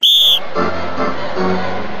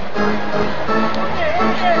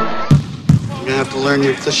You're gonna have to learn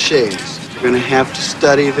your cliches. You're gonna have to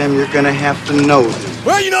study them. You're gonna have to know them.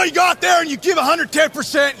 Well, you go out there and you give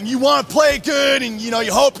 110% and you want to play good and, you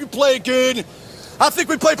hope you play good. I think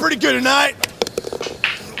we play pretty good tonight.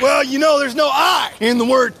 Well, there's no I in the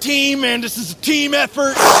word team, and this is a team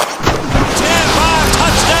effort. 10-5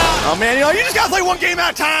 touchdown. Oh, man, you just got to play one game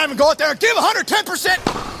at a time and go out there and give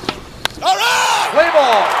 110%. All right! Play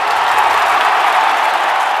ball.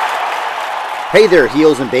 Hey there,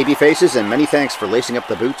 heels and baby faces, and many thanks for lacing up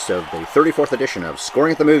the boots of the 34th edition of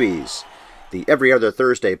Scoring at the Movies, the every other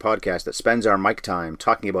Thursday podcast that spends our mic time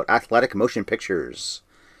talking about athletic motion pictures.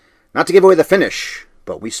 Not to give away the finish,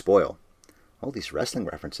 but we spoil. All these wrestling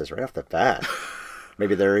references right off the bat.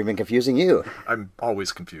 Maybe they're even confusing you. I'm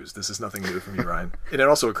always confused. This is nothing new for me, Ryan. And it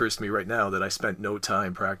also occurs to me right now that I spent no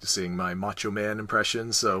time practicing my Macho Man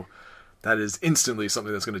impression, so that is instantly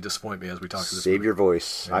something that's going to disappoint me as we talk to this Save movie. your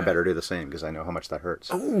voice. Yeah. I better do the same because I know how much that hurts.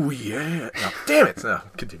 Oh, yeah. No, damn it. No,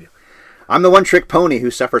 continue. I'm the one-trick pony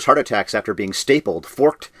who suffers heart attacks after being stapled,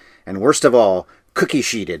 forked, and worst of all,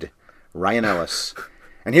 cookie-sheeted. Ryan Ellis.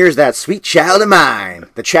 And here's that sweet child of mine,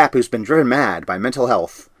 the chap who's been driven mad by mental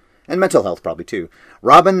health, and mental health probably too,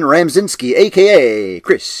 Robin Ramzinski, a.k.a.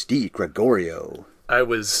 Chris DiGregorio. I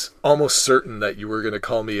was almost certain that you were going to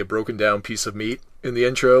call me a broken down piece of meat in the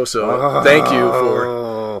intro, so thank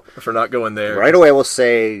you for not going there. Right away we'll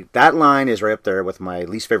say that line is right up there with my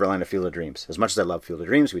least favorite line of Field of Dreams. As much as I love Field of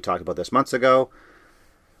Dreams, we talked about this months ago.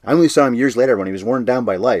 I only saw him years later when he was worn down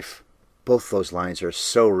by life. Both those lines are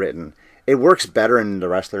so written. It works better in The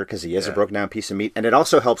Wrestler because he is a broken down piece of meat, and it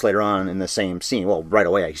also helps later on in the same scene. Well, right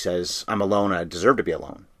away he says, I'm alone, I deserve to be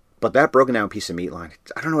alone. But that broken down piece of meat line,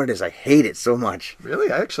 I don't know what it is, I hate it so much.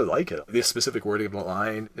 Really? I actually like it. The specific wording of the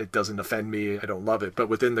line, it doesn't offend me, I don't love it, but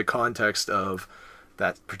within the context of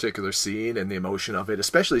that particular scene and the emotion of it,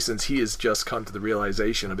 especially since he has just come to the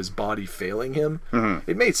realization of his body failing him,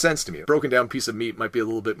 it made sense to me. A broken down piece of meat might be a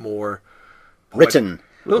little bit more... Written.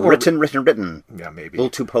 Written. Yeah, maybe. A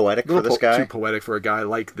little too poetic for this guy. Too poetic for a guy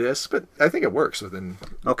like this, but I think it works within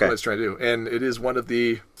what it's trying to do. And it is one of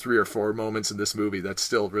the 3 or 4 moments in this movie that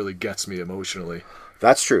still really gets me emotionally.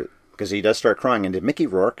 That's true, because he does start crying. And did Mickey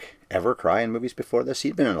Rourke ever cry in movies before this?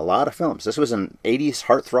 He'd been in a lot of films. This was an 80s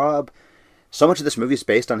heartthrob. So much of this movie is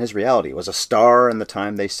based on his reality. He was a star in the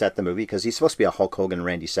time they set the movie, because he's supposed to be a Hulk Hogan,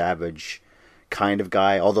 Randy Savage kind of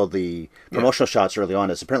guy, although the promotional shots early on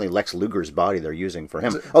is apparently Lex Luger's body they're using for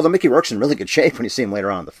him. Although Mickey Rourke's in really good shape when you see him later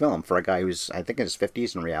on in the film for a guy who's, I think, in his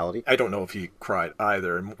 50s in reality. I don't know if he cried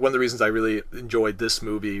either. And one of the reasons I really enjoyed this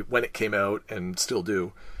movie when it came out, and still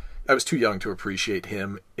do, I was too young to appreciate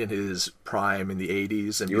him in his prime in the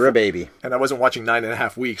 80s. And you were a baby. And I wasn't watching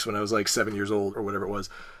 9.5 Weeks when I was like 7 years old or whatever it was.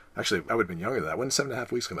 Actually, I would have been younger than that. When did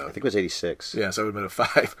 7.5 Weeks come out? I think it was 86. Yeah, so I would have been a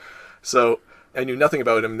 5. So I knew nothing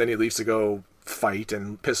about him. Then he leaves to go fight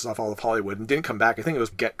and pisses off all of Hollywood and didn't come back. I think it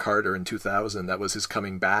was Get Carter in 2000. That was his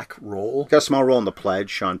coming back role. Got a small role in The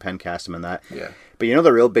Pledge. Sean Penn cast him in that. Yeah. But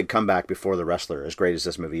the real big comeback before The Wrestler, as great as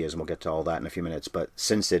this movie is, and we'll get to all that in a few minutes, but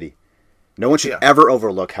Sin City. No one should ever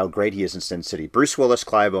overlook how great he is in Sin City. Bruce Willis,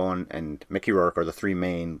 Clive Owen, and Mickey Rourke are the 3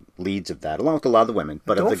 main leads of that, along with a lot of the women.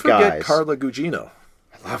 But Don't of the guys... Don't forget Carla Gugino.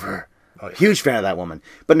 I love her. Oh, yeah. Huge fan of that woman.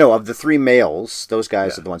 But no, of the 3 males, those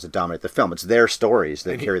guys are the ones that dominate the film. It's their stories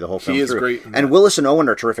that carry the whole film through. He is great. And Willis and Owen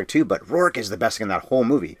are terrific too, but Rourke is the best in that whole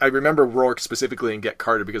movie. I remember Rourke specifically in Get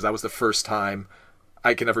Carter because that was the first time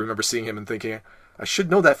I can ever remember seeing him and thinking, I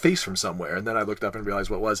should know that face from somewhere. And then I looked up and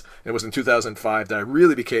realized what it was. And it was in 2005 that I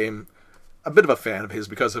really became a bit of a fan of his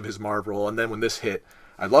because of his Marv role. And then when this hit,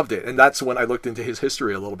 I loved it. And that's when I looked into his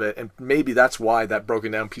history a little bit. And maybe that's why that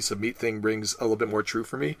broken down piece of meat thing rings a little bit more true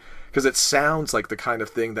for me. Because it sounds like the kind of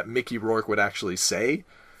thing that Mickey Rourke would actually say.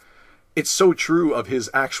 It's so true of his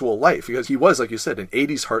actual life. Because he was, like you said, an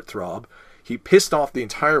 80s heartthrob. He pissed off the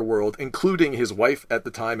entire world, including his wife at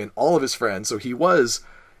the time and all of his friends. So he was,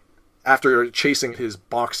 after chasing his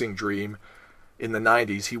boxing dream in the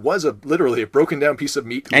 90s, he was literally a broken down piece of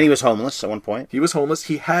meat. And he was homeless at one point. He was homeless.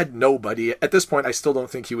 He had nobody. At this point, I still don't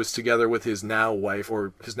think he was together with his now wife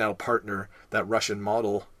or his now partner, that Russian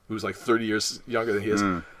model who's like 30 years younger than he is.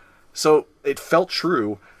 So it felt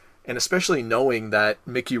true. And especially knowing that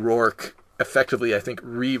Mickey Rourke effectively, I think,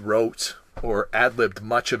 rewrote or ad-libbed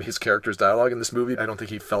much of his character's dialogue in this movie. I don't think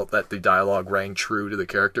he felt that the dialogue rang true to the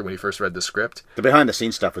character when he first read the script. The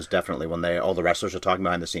behind-the-scenes stuff was definitely when all the wrestlers are talking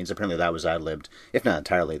behind the scenes. Apparently that was ad-libbed, if not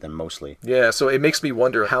entirely, then mostly. Yeah, so it makes me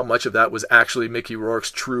wonder how much of that was actually Mickey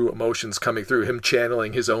Rourke's true emotions coming through, him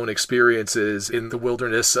channeling his own experiences in the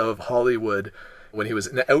wilderness of Hollywood when he was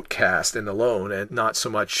an outcast and alone, and not so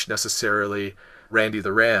much necessarily Randy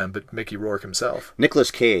the Ram, but Mickey Rourke himself.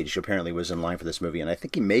 Nicolas Cage apparently was in line for this movie, and I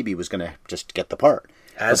think he maybe was going to just get the part.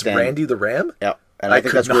 As Randy the Ram? Yeah. And I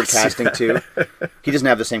think that's weird casting, that. too. He doesn't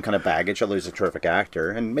have the same kind of baggage, although he's a terrific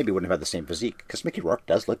actor, and maybe wouldn't have had the same physique, because Mickey Rourke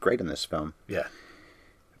does look great in this film. Yeah.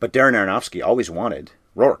 But Darren Aronofsky always wanted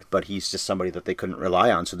Rourke, but he's just somebody that they couldn't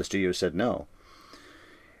rely on, so the studio said no.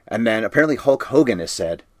 And then apparently Hulk Hogan has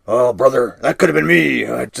said, "Oh, brother, that could have been me.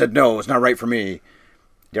 I said no, it's not right for me."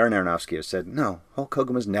 Darren Aronofsky has said, no, Hulk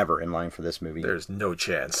Hogan was never in line for this movie. There's no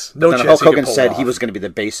chance. No chance. Hulk Hogan said he was going to be the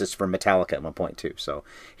bassist for Metallica at one point, too. So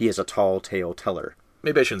he is a tall tale teller.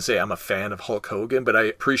 Maybe I shouldn't say I'm a fan of Hulk Hogan, but I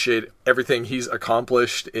appreciate everything he's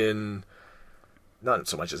accomplished in, not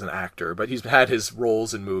so much as an actor, but he's had his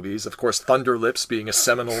roles in movies. Of course, Thunder Lips being a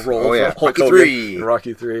seminal role for Hulk Rocky Hogan. 3.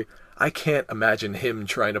 Rocky 3. I can't imagine him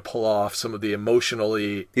trying to pull off some of the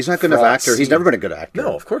emotionally... He's not a good enough actor. He's never been a good actor.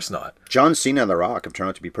 No, of course not. John Cena and The Rock have turned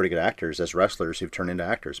out to be pretty good actors as wrestlers who've turned into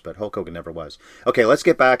actors, but Hulk Hogan never was. Okay, let's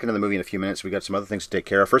get back into the movie in a few minutes. We've got some other things to take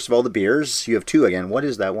care of. First of all, the beers. You have two again. What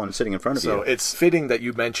is that one sitting in front of you? So it's fitting that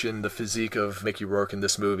you mentioned the physique of Mickey Rourke in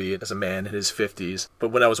this movie as a man in his 50s. But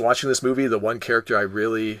when I was watching this movie, the one character I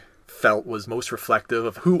really felt was most reflective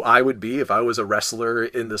of who I would be if I was a wrestler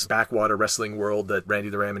in this backwater wrestling world that Randy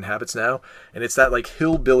the Ram inhabits now. And it's that like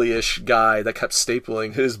hillbilly-ish guy that kept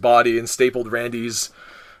stapling his body and stapled Randy's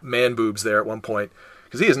man boobs there at one point.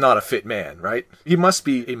 Because he is not a fit man, right? He must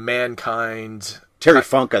be a mankind... Terry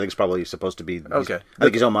Funk, I think, is probably supposed to be... Okay. I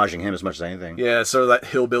think he's homaging him as much as anything. Yeah, sort of that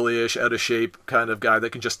hillbilly-ish, out-of-shape kind of guy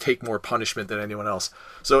that can just take more punishment than anyone else.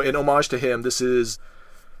 So in homage to him, this is...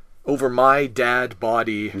 Over My Dad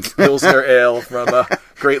Body, Pilsner Ale from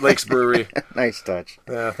Great Lakes Brewery. Nice touch.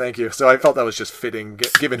 Thank you. So I felt that was just fitting,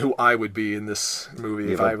 given who I would be in this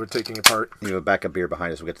movie if I were taking a part. You have a backup beer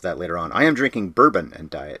behind us. We'll get to that later on. I am drinking bourbon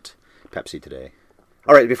and Diet Pepsi today.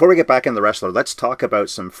 All right, before we get back in The Wrestler, let's talk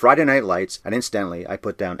about some Friday Night Lights. And incidentally, I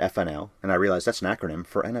put down FNL, and I realized that's an acronym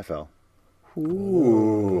for NFL.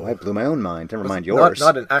 Ooh, I blew my own mind. Never mind yours.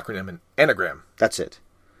 Not an acronym, an anagram. That's it.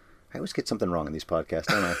 I always get something wrong in these podcasts,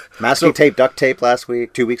 don't I? Masking tape, duct tape last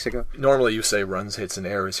week, 2 weeks ago. Normally you say runs, hits, and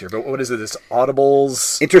errors here, but what is it? It's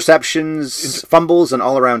audibles? Interceptions, fumbles, and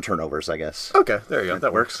all-around turnovers, I guess. Okay, there you go.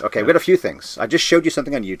 That works. Okay, we got a few things. I just showed you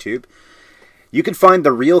something on YouTube. You can find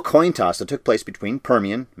the real coin toss that took place between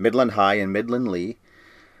Permian, Midland High, and Midland Lee.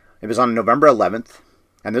 It was on November 11th.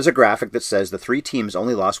 And there's a graphic that says the three teams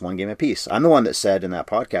only lost one game apiece. I'm the one that said in that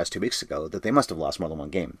podcast 2 weeks ago that they must have lost more than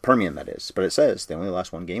one game. Permian, that is. But it says they only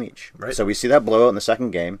lost one game each. Right. So we see that blowout in the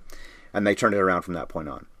second game, and they turned it around from that point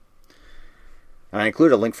on. And I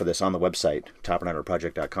included a link for this on the website,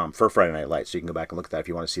 topandunderproject.com, for Friday Night Lights, so you can go back and look at that if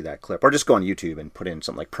you want to see that clip. Or just go on YouTube and put in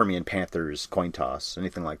something like Permian Panthers coin toss.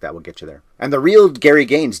 Anything like that will get you there. And the real Gary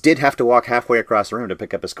Gaines did have to walk halfway across the room to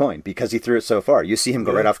pick up his coin because he threw it so far. You see him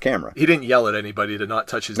go right off camera. He didn't yell at anybody to not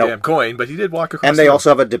touch his damn coin, but he did walk across And they the room. also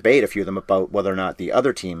have a debate, a few of them, about whether or not the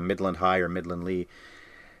other team, Midland High or Midland Lee,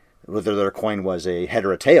 whether their coin was a head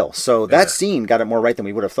or a tail. So that scene got it more right than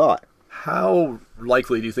we would have thought. How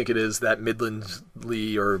likely do you think it is that Midland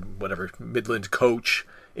Lee or whatever, Midland coach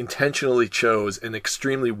intentionally chose an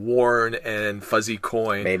extremely worn and fuzzy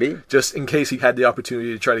coin? Maybe. Just in case he had the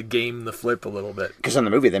opportunity to try to game the flip a little bit. Because in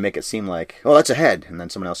the movie they make it seem like, oh, that's a head. And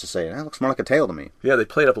then someone else will say, that looks more like a tail to me. Yeah, they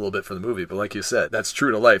played up a little bit for the movie, but like you said, that's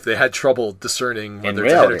true to life. They had trouble discerning whether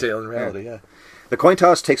it's a head or tail in reality. Yeah. The coin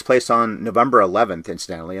toss takes place on November 11th,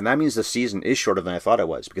 incidentally, and that means the season is shorter than I thought it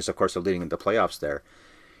was, because of course they're leading into playoffs there.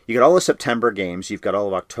 You got all the September games, you've got all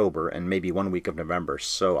of October, and maybe 1 week of November.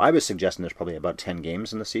 So I was suggesting there's probably about 10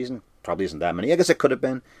 games in the season. Probably isn't that many. I guess it could have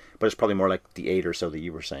been, but it's probably more like the 8 or so that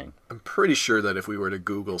you were saying. I'm pretty sure that if we were to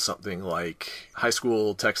Google something like high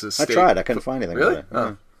school Texas State... I tried. I couldn't find anything. Really?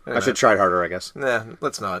 Oh. I should have tried harder, I guess. Nah,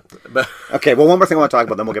 let's not. But Okay, well, one more thing I want to talk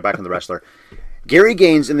about, then we'll get back to The Wrestler. Gary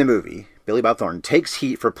Gaines in the movie, Billy Bob Thornton, takes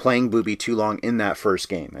heat for playing Booby too long in that first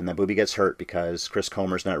game. And then Booby gets hurt because Chris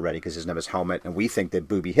Comer's not ready because he doesn't have his helmet. And we think that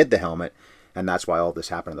Booby hid the helmet, and that's why all this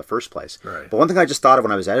happened in the first place. Right. But one thing I just thought of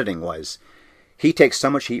when I was editing was he takes so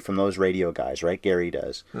much heat from those radio guys, right? Gary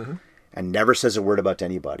does. Mm-hmm. And never says a word about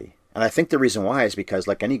anybody. And I think the reason why is because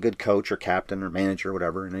like any good coach or captain or manager or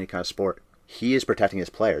whatever in any kind of sport, he is protecting his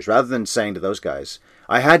players rather than saying to those guys,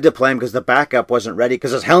 I had to play him because the backup wasn't ready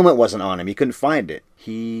because his helmet wasn't on him. He couldn't find it.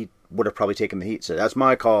 He would have probably taken the heat. So that's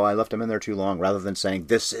my call. I left him in there too long rather than saying,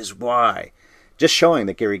 this is why. Just showing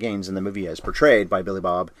that Gary Gaines in the movie as portrayed by Billy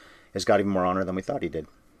Bob has got even more honor than we thought he did.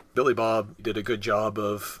 Billy Bob did a good job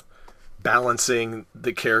of balancing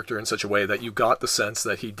the character in such a way that you got the sense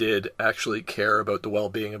that he did actually care about the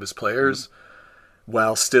well-being of his players.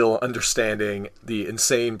 while still understanding the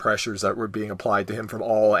insane pressures that were being applied to him from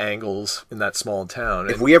all angles in that small town.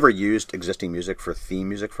 If we ever used existing music for theme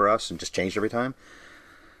music for us and just changed every time,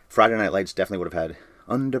 Friday Night Lights definitely would have had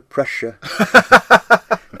Under Pressure.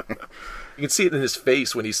 You can see it in his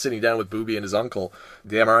face when he's sitting down with Booby and his uncle.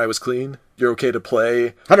 The MRI was clean. You're okay to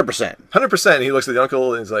play. 100%. 100%. And he looks at the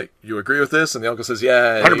uncle and he's like, you agree with this? And the uncle says,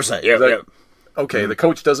 yeah. 100%. Yeah, like, yeah. Okay, the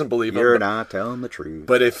coach doesn't believe him. You're not telling the truth.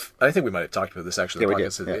 But I think we might have talked about this actually. Yeah, we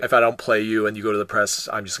did. Yeah. If I don't play you and you go to the press,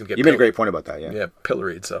 I'm just going to get You made a great point about that, yeah. Yeah,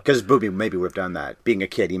 pilloried. So. Because Booby maybe would have done that. Being a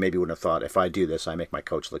kid, he maybe wouldn't have thought, if I do this, I make my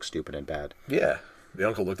coach look stupid and bad. Yeah. The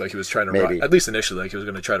uncle looked like he was trying to Maybe. ride, at least initially, like he was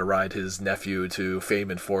going to try to ride his nephew to fame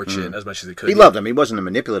and fortune as much as he could. He loved him. He wasn't a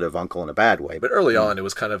manipulative uncle in a bad way. But early on, it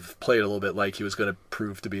was kind of played a little bit like he was going to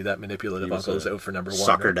prove to be that manipulative uncle who's out for number one.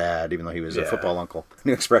 Soccer dad, even though he was a Yeah. football uncle.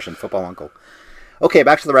 New expression, football uncle. Okay,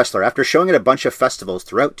 back to The Wrestler. After showing at a bunch of festivals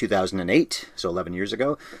throughout 2008, so 11 years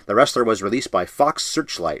ago, The Wrestler was released by Fox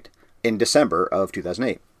Searchlight in December of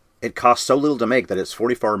 2008. It cost so little to make that its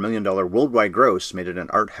 $44 million worldwide gross made it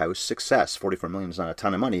an art house success. $44 million is not a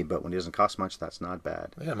ton of money, but when it doesn't cost much, that's not bad.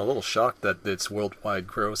 Yeah, I'm a little shocked that its worldwide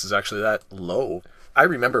gross is actually that low. I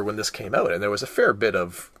remember when this came out, and there was a fair bit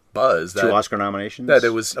of buzz 2 Oscar nominations. that it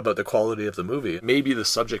was about the quality of the movie. Maybe the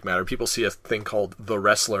subject matter. People see a thing called The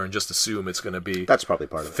Wrestler and just assume it's going to be That's probably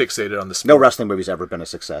part of it. fixated on the sport. No wrestling movie's ever been a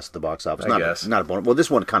success at the box office. I guess. Not a bona. Well,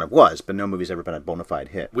 this one kind of was, but no movie's ever been a bona fide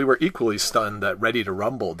hit. We were equally stunned that Ready to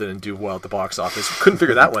Rumble didn't do well at the box office. Couldn't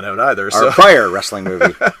figure that one out either. Our So prior wrestling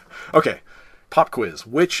movie. Okay, pop quiz.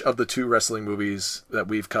 Which of the 2 wrestling movies that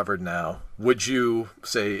we've covered now would you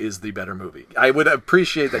say is the better movie? I would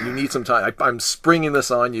appreciate that you need some time. I'm springing this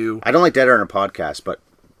on you. I don't like dead air in a podcast, but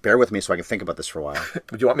bear with me so I can think about this for a while.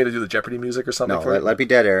 Would you want me to do the Jeopardy music or something? No, for let be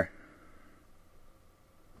dead air.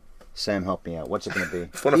 Sam, help me out. What's it going to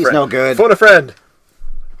be? Phone a He's friend. no good. Phone a friend.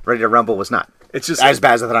 Ready to Rumble was not. It's just As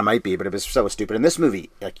bad as I thought I might be, but it was so stupid. And this movie,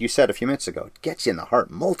 like you said a few minutes ago, it gets you in the heart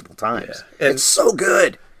multiple times. Yeah. And- It's so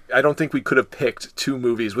good. I don't think we could have picked 2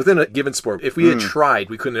 movies within a given sport. If we had tried,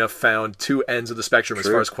 we couldn't have found 2 ends of the spectrum as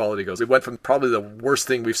True. far as quality goes. We went from probably the worst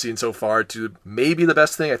thing we've seen so far to maybe the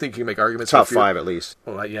best thing. I think you can make arguments. Top for a few. 5 at least.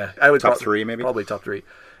 Well, yeah, I would Top 3 maybe? Probably top 3.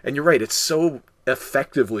 And you're right; it's so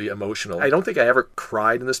effectively emotional. I don't think I ever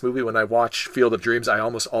cried in this movie. When I watch Field of Dreams, I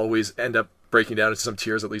almost always end up breaking down into some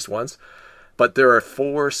tears at least once. But there are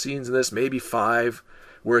 4 scenes in this, maybe 5,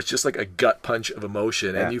 where it's just like a gut punch of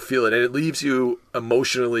emotion, Yeah. and you feel it, and it leaves you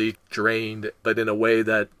emotionally drained, but in a way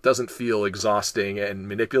that doesn't feel exhausting and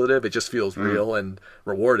manipulative. It just feels real and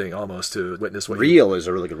rewarding almost to witness what you Real is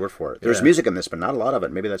a really good word for it. There's Yeah. music in this, but not a lot of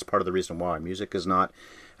it. Maybe that's part of the reason why. Music is not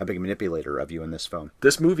a big manipulator of you in this film.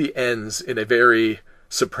 This movie ends in a very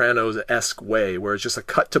Sopranos-esque way, where it's just a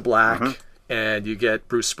cut to black, and you get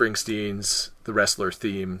Bruce Springsteen's The Wrestler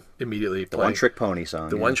theme immediately The playing. One Trick Pony song.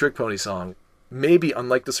 The yeah. One Trick Pony song. Maybe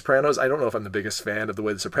unlike The Sopranos, I don't know if I'm the biggest fan of the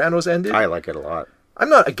way The Sopranos ended. I like it a lot. I'm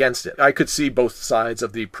not against it. I could see both sides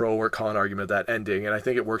of the pro or con argument of that ending, and I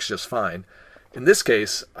think it works just fine. In this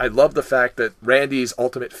case, I love the fact that Randy's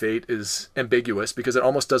ultimate fate is ambiguous because it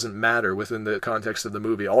almost doesn't matter within the context of the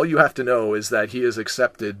movie. All you have to know is that he has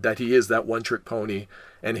accepted that he is that one-trick pony,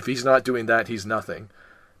 and if he's not doing that, he's nothing.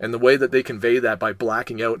 And the way that they convey that by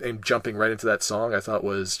blacking out and jumping right into that song, I thought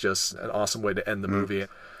was just an awesome way to end the movie.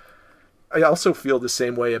 I also feel the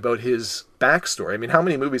same way about his backstory. I mean, how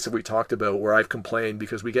many movies have we talked about where I've complained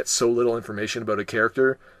because we get so little information about a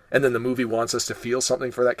character, and then the movie wants us to feel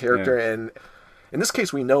something for that character, and in this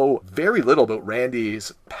case, we know very little about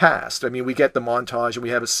Randy's past. I mean, we get the montage and we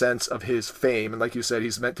have a sense of his fame. And like you said,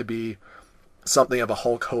 he's meant to be something of a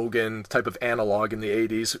Hulk Hogan type of analog in the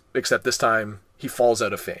 80s, except this time he falls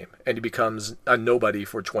out of fame and he becomes a nobody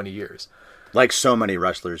for 20 years. Like so many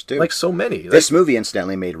wrestlers do. Like so many. This movie,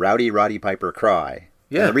 incidentally, made Rowdy Roddy Piper cry.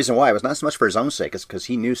 Yeah. And the reason why was not so much for his own sake, it's because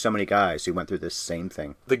he knew so many guys who went through this same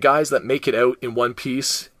thing. The guys that make it out in one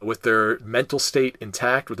piece with their mental state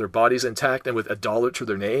intact, with their bodies intact, and with a dollar to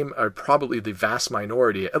their name are probably the vast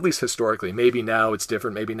minority, at least historically. Maybe now it's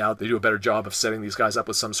different. Maybe now they do a better job of setting these guys up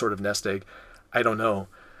with some sort of nest egg. I don't know.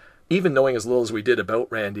 Even knowing as little as we did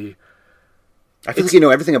about Randy, I feel like you know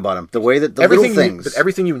everything about him. The way that the little things. but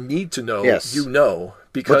everything you need to know, Yes. you know.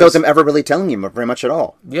 Because, without them ever really telling you very much at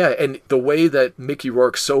all. yeah, and the way that Mickey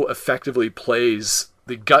Rourke so effectively plays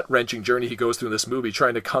the gut-wrenching journey he goes through in this movie,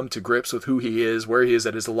 trying to come to grips with who he is, where he is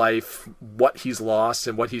at his life, what he's lost,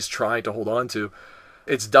 and what he's trying to hold on to.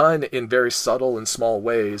 It's done in very subtle and small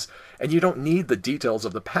ways, and you don't need the details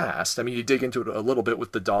of the past. I mean, you dig into it a little bit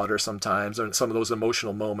with the daughter sometimes, or some of those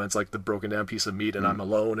emotional moments like the broken down piece of meat and I'm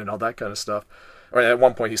alone and all that kind of stuff. Or at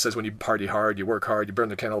one point he says, when you party hard, you work hard, you burn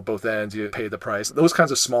the candle at both ends, you pay the price. Those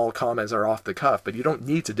kinds of small comments are off the cuff, but you don't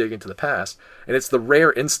need to dig into the past. And it's the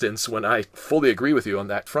rare instance when I fully agree with you on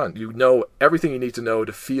that front. You know everything you need to know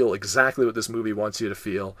to feel exactly what this movie wants you to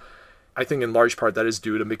feel. I think in large part that is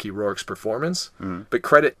due to Mickey Rourke's performance, but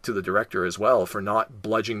credit to the director as well for not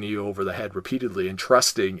bludgeoning you over the head repeatedly and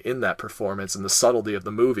trusting in that performance and the subtlety of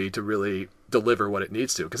the movie to really deliver what it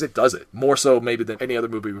needs to, because it does it. More so maybe than any other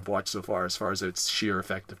movie we've watched so far as its sheer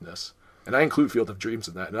effectiveness. And I include Field of Dreams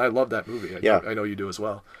in that, and I love that movie. I know you do as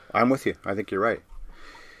well. I'm with you. I think you're right.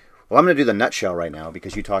 Well, I'm going to do the nutshell right now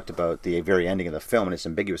because you talked about the very ending of the film and it's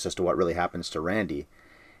ambiguous as to what really happens to Randy.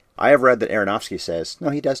 I have read that Aronofsky says, no,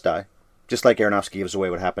 he does die. Just like Aronofsky gives away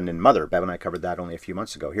what happened in Mother. Bev and I covered that only a few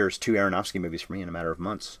months ago. Here's 2 Aronofsky movies for me in a matter of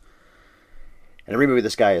months. And every movie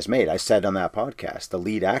this guy has made, I said on that podcast, the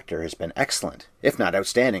lead actor has been excellent, if not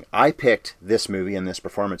outstanding. I picked this movie and this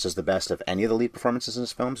performance as the best of any of the lead performances in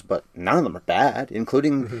his films, but none of them are bad,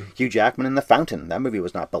 including Hugh Jackman in The Fountain. That movie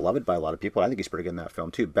was not beloved by a lot of people. I think he's pretty good in that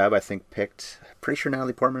film, too. Bev, I think, picked, pretty sure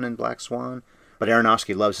Natalie Portman in Black Swan. But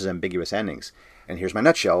Aronofsky loves his ambiguous endings. And here's my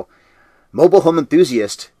nutshell. Mobile home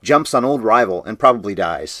enthusiast jumps on old rival and probably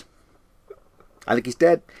dies. I think he's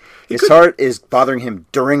dead. His heart is bothering him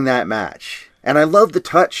during that match. And I love the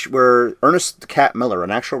touch where Ernest the Cat Miller,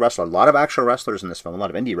 an actual wrestler, a lot of actual wrestlers in this film, a lot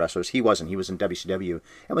of indie wrestlers. He wasn't. He was in WCW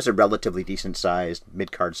and was a relatively decent-sized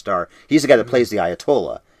mid-card star. He's the guy that plays the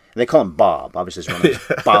Ayatollah. And they call him Bob. Obviously, his name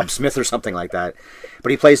is Bob Smith or something like that.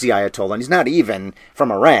 But he plays the Ayatollah, and he's not even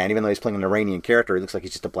from Iran, even though he's playing an Iranian character. He looks like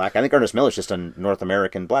he's just a black. I think Ernest Miller's just a North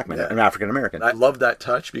American black man, an African American. I love that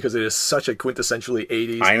touch because it is such a quintessentially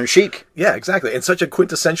 80s... Iron Sheik. Yeah, exactly. And such a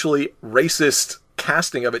quintessentially racist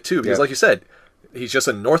casting of it, too. Because like you said, he's just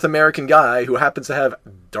a North American guy who happens to have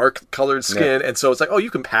dark-colored skin, and so it's like, oh, you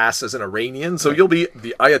can pass as an Iranian, so you'll be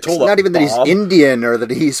the Ayatollah. It's not even Bob. That he's Indian, or that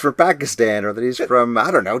he's from Pakistan, or that he's from,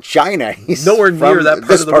 I don't know, China. He's nowhere near that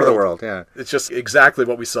part of the world. Yeah. It's just exactly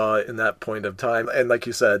what we saw in that point of time. And like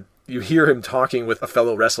you said, you hear him talking with a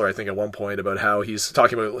fellow wrestler, I think, at one point about how he's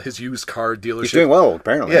talking about his used car dealership. He's doing well,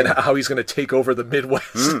 apparently. Yeah, and how he's going to take over the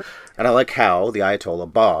Midwest. And I like how the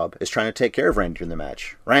Ayatollah, Bob, is trying to take care of Randy during the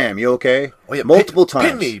match. Ram, you okay? Oh, yeah, multiple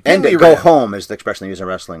times. Pin me, go Ram. home is the expression they use in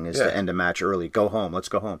wrestling, is to end a match early. Go home, let's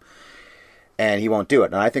go home. And he won't do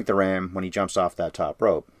it. And I think the Ram, when he jumps off that top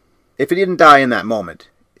rope, if he didn't die in that moment,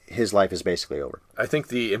 his life is basically over. I think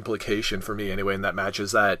the implication for me anyway in that match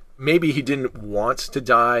is that maybe he didn't want to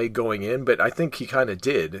die going in, but I think he kind of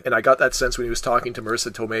did. And I got that sense when he was talking to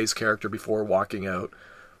Marissa Tomei's character before walking out.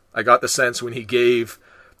 I got the sense when he gave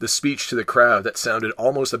the speech to the crowd that sounded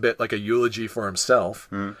almost a bit like a eulogy for himself.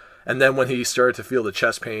 And then when he started to feel the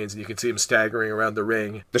chest pains and you can see him staggering around the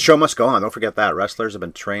ring. The show must go on. Don't forget that. Wrestlers have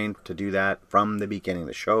been trained to do that from the beginning.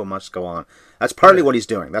 The show must go on. That's partly what he's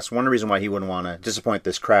doing. That's one reason why he wouldn't want to disappoint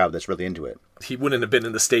this crowd that's really into it. He wouldn't have been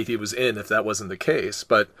in the state he was in if that wasn't the case.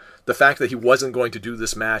 But the fact that he wasn't going to do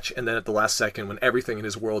this match, and then at the last second, when everything in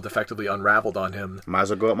his world effectively unraveled on him... Might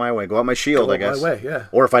as well go out my way. Go out my shield, I guess. Go out my way, yeah.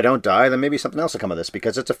 Or if I don't die, then maybe something else will come of this,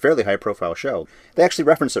 because it's a fairly high-profile show. They actually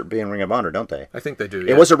reference it being Ring of Honor, don't they? I think they do,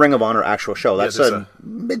 yeah. It was a Ring of Honor actual show. That's Yeah, a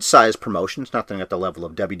mid-sized promotion. It's nothing at the level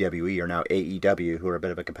of WWE or now AEW, who are a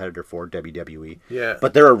bit of a competitor for WWE. Yeah.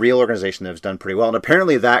 But they're a real organization that's done pretty well. And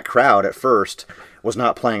apparently that crowd at first was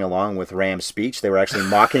not playing along with Ram's speech. They were actually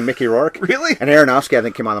mocking Mickey Rourke. Really? And Aronofsky, I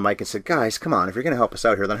think, came on the mic and said, guys, come on, if you're going to help us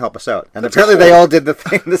out here, then help us out. And apparently they all did the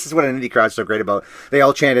thing. This is what an indie crowd's so great about. They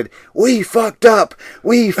all chanted, we fucked up!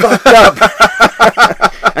 We fucked up!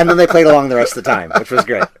 And then they played along the rest of the time, which was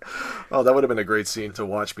great. Oh, that would have been a great scene to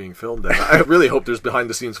watch being filmed. I really hope there's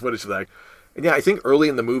behind-the-scenes footage of that. And yeah, I think early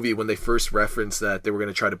in the movie when they first referenced that they were going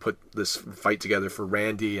to try to put this fight together for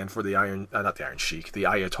Randy and for the not the Iron Sheik, the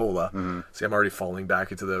Ayatollah. See, I'm already falling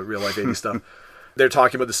back into the real-life 80s stuff. They're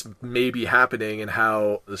talking about this maybe happening and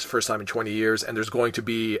how this is the first time in 20 years, and there's going to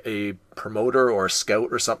be a promoter or a scout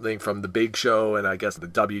or something from the Big Show, and I guess the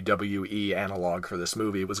WWE analog for this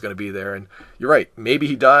movie was going to be there. And you're right, maybe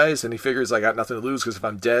he dies, and he figures I got nothing to lose because if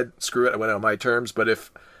I'm dead, screw it, I went out on my terms. But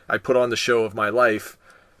if I put on the show of my life,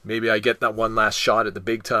 maybe I get that one last shot at the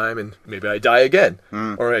big time, and maybe I die again.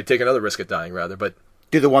 Or I take another risk at dying, rather. But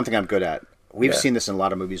do the one thing I'm good at. We've seen this in a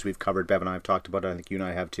lot of movies we've covered. Bev and I have talked about it. I think you and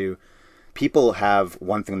I have too. People have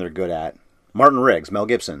one thing they're good at. Martin Riggs, Mel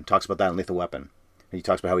Gibson, talks about that in Lethal Weapon. He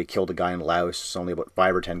talks about how he killed a guy in Laos. Only about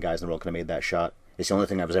 5 or 10 guys in the world could have made that shot. It's the only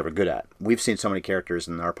thing I was ever good at. We've seen so many characters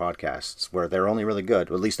in our podcasts where they're only really good,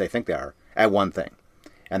 or at least they think they are, at one thing.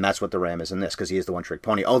 And that's what the Ram is in this, because he is the one-trick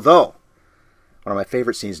pony. Although, one of my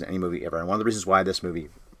favorite scenes in any movie ever, and one of the reasons why this movie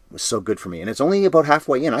was so good for me, and it's only about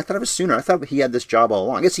halfway in. I thought it was sooner. I thought he had this job all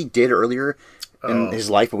along. I guess he did earlier in his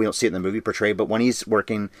life, but we don't see it in the movie portrayed. But when he's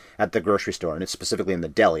working at the grocery store, and it's specifically in the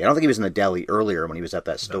deli, I don't think he was in the deli earlier when he was at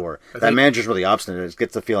that store. That manager's really obstinate. It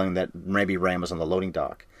gets the feeling that maybe Ram was on the loading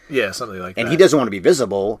dock. Yeah, something like that. And he doesn't want to be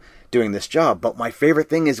visible doing this job. But my favorite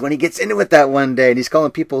thing is when he gets into it that one day and he's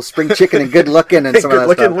calling people spring chicken and good looking and some of that good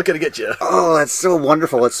looking, stuff. looking to get you. Oh, that's so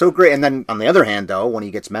wonderful. It's so great. And then on the other hand, though, when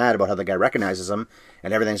he gets mad about how the guy recognizes him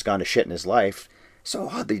and everything's gone to shit in his life, so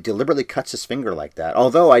odd that he deliberately cuts his finger like that.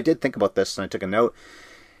 Although I did think about this and I took a note.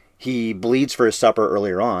 He bleeds for his supper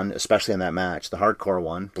earlier on, especially in that match, the hardcore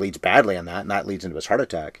one. Bleeds badly in that, and that leads into his heart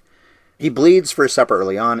attack. He bleeds for his supper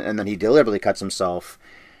early on, and then he deliberately cuts himself,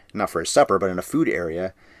 not for his supper, but in a food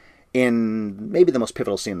area, in maybe the most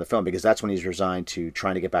pivotal scene in the film, because that's when he's resigned to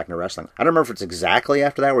trying to get back into wrestling. I don't remember if it's exactly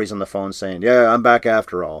after that, where he's on the phone saying, yeah, I'm back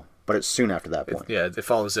after all. But it's soon after that point. It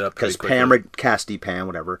follows it up because pretty quickly. Pam,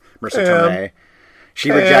 whatever, Marissa Tomei,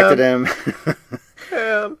 she rejected him.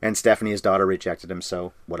 And Stephanie, his daughter, rejected him,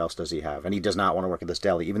 so what else does he have? And he does not want to work at this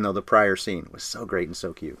deli, even though the prior scene was so great and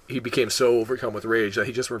so cute. He became so overcome with rage that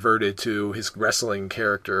he just reverted to his wrestling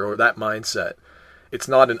character, or that mindset. It's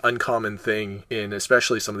not an uncommon thing in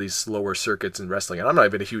especially some of these lower circuits in wrestling. And I'm not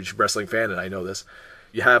even a huge wrestling fan, and I know this.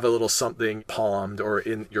 You have a little something palmed or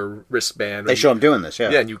in your wristband. They show him doing this,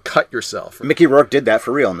 yeah. Yeah, and you cut yourself. Mickey Rourke did that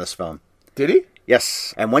for real in this film. Did he?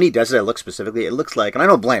 Yes. And when he does it, it looks like, and I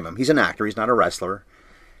don't blame him. He's an actor. He's not a wrestler.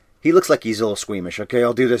 He looks like he's a little squeamish. Okay,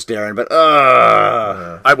 I'll do this, Darren, but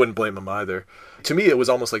I wouldn't blame him either. To me, it was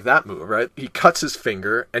almost like that move, right? He cuts his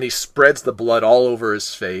finger, and he spreads the blood all over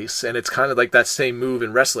his face, and it's kind of like that same move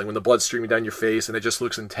in wrestling when the blood's streaming down your face, and it just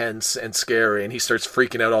looks intense and scary, and he starts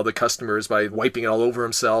freaking out all the customers by wiping it all over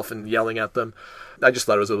himself and yelling at them. I just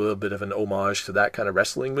thought it was a little bit of an homage to that kind of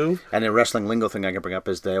wrestling move. And the wrestling lingo thing I can bring up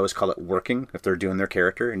is they always call it working if they're doing their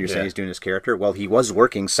character, and you're saying he's doing his character. Well, he was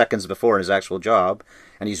working seconds before in his actual job,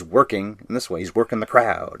 and he's working in this way. He's working the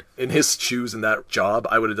crowd. In his shoes in that job,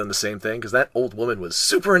 I would have done the same thing, because that old woman was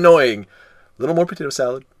super annoying. A little more potato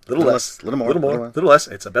salad, a little less, a little more, a little less.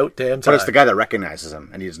 It's about damn time. But it's the guy that recognizes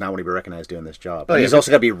him, and he does not want to be recognized doing this job. And he's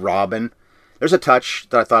also got to be Robin. There's a touch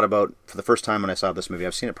that I thought about for the first time when I saw this movie.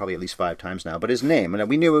 I've seen it probably at least 5 times now. But his name, and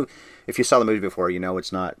we knew if you saw the movie before, you know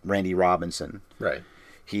it's not Randy Robinson. Right.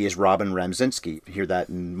 He is Robin Ramzinski. You hear that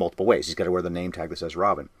in multiple ways. He's got to wear the name tag that says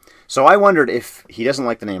Robin. So I wondered if he doesn't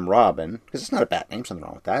like the name Robin, because it's not a bad name, something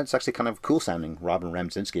wrong with that. It's actually kind of cool sounding, Robin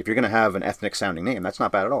Ramzinski. If you're going to have an ethnic sounding name, that's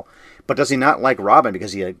not bad at all. But does he not like Robin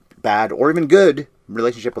because he had a bad or even good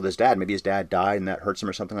relationship with his dad? Maybe his dad died and that hurts him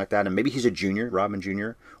or something like that. And maybe he's a junior, Robin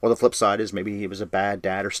Jr. Or the flip side is maybe he was a bad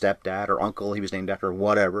dad or stepdad or uncle he was named after or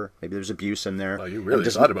whatever. Maybe there's abuse in there. Oh, you really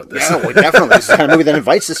thought about this. Yeah, well, definitely. This is the kind of movie that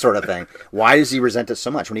invites this sort of thing. Why does he resent it so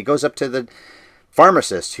much? When he goes up to the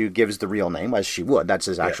pharmacist who gives the real name, as she would, that's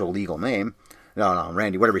his actual legal name. No,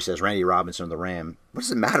 Randy, whatever he says, Randy Robinson of the Ram. What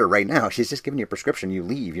does it matter right now? She's just giving you a prescription. You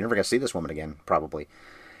leave. You're never going to see this woman again, probably.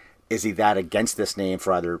 Is he that against this name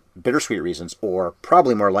for either bittersweet reasons or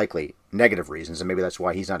probably more likely negative reasons? And maybe that's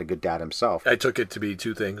why he's not a good dad himself. I took it to be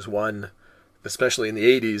 2 things. One, especially in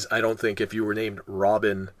the 80s, I don't think if you were named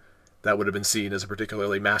Robin, that would have been seen as a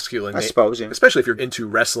particularly masculine name. I suppose, yeah. Especially if you're into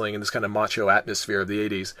wrestling and this kind of macho atmosphere of the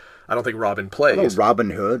 80s. I don't think Robin plays. Oh,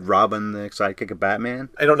 Robin Hood, Robin the sidekick of Batman.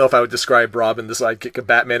 I don't know if I would describe Robin the sidekick of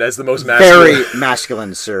Batman as the most masculine. Very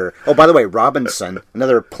masculine, sir. Oh, by the way, Robinson,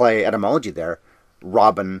 another play etymology there.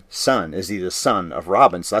 Robin son is he the son of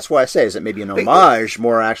Robin? So that's why I say is it maybe an homage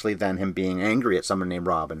more actually than him being angry at someone named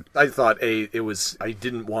Robin. I thought I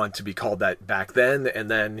didn't want to be called that back then, and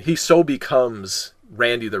then he so becomes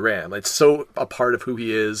Randy the Ram. It's so a part of who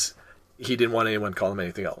he is. He didn't want anyone to call him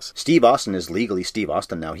anything else. Steve Austin is legally Steve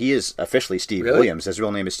Austin now. He is officially Steve Really? Williams. His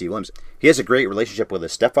real name is Steve Williams. He has a great relationship with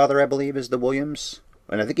his stepfather, I believe, is the Williams.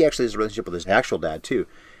 And I think he actually has a relationship with his actual dad, too.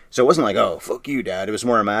 So it wasn't like, oh, fuck you, Dad. It was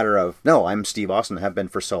more a matter of, no, I'm Steve Austin, have been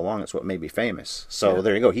for so long. It's what made me famous. So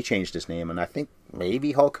There you go. He changed his name. And I think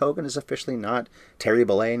maybe Hulk Hogan is officially not Terry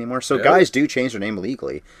Bollea anymore. So guys do change their name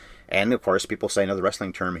legally. And, of course, people say another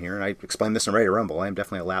wrestling term here. And I explained this in Ready to Rumble. I am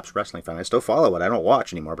definitely a lapsed wrestling fan. I still follow it. I don't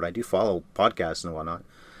watch anymore, but I do follow podcasts and whatnot.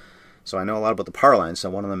 So I know a lot about the power lines. So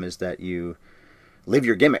one of them is that you live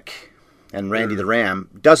your gimmick. And Randy the Ram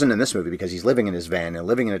doesn't in this movie because he's living in his van and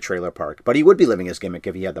living in a trailer park. But he would be living his gimmick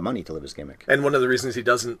if he had the money to live his gimmick. And one of the reasons he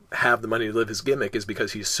doesn't have the money to live his gimmick is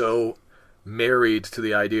because he's so married to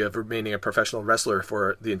the idea of remaining a professional wrestler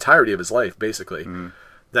for the entirety of his life, basically,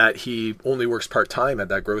 that he only works part-time at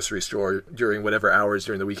that grocery store during whatever hours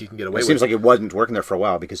during the week he can get away with. It seems like he wasn't working there for a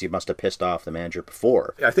while because he must have pissed off the manager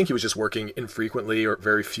before. I think he was just working infrequently or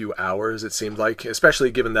very few hours, it seemed like,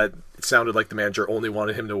 especially given that it sounded like the manager only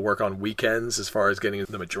wanted him to work on weekends as far as getting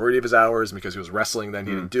the majority of his hours, and because he was wrestling, then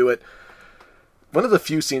he didn't do it. One of the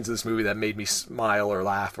few scenes in this movie that made me smile or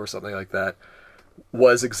laugh or something like that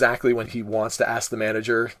was exactly when he wants to ask the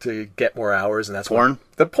manager to get more hours, and that's porn.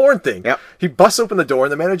 The porn thing. Yep. He busts open the door,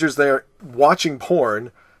 and the manager's there watching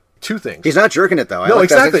porn. Two things. He's not jerking it though. No,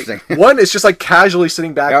 exactly. One is just like casually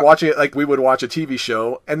sitting back watching it like we would watch a TV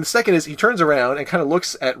show, and the second is he turns around and kind of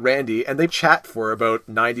looks at Randy, and they chat for about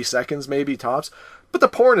 90 seconds, maybe tops. But the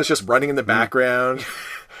porn is just running in the background.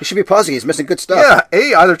 He should be pausing. He's missing good stuff. Yeah,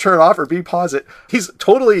 A, either turn it off or B, pause it. He's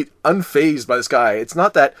totally unfazed by this guy. It's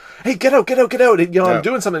not that, hey, get out. I'm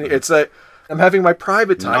doing something. It's that I'm having my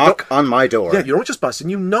private time. Knock on my door. Yeah, you don't just bust in,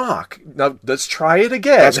 you knock. Now, let's try it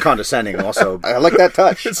again. That's condescending also. I like that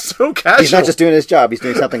touch. It's so casual. He's not just doing his job. He's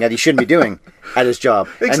doing something that he shouldn't be doing at his job.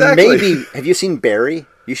 Exactly. And maybe, have you seen Barry?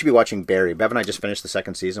 You should be watching Barry. Bev and I just finished the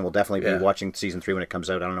second season. We'll definitely be watching season 3 when it comes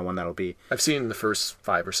out. I don't know when that'll be. I've seen the first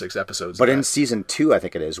 5 or 6 episodes. But in season 2, I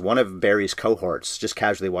think it is, one of Barry's cohorts just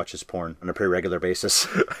casually watches porn on a pretty regular basis.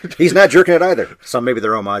 He's not jerking it either. So maybe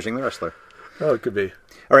they're homaging the wrestler. Oh, it could be.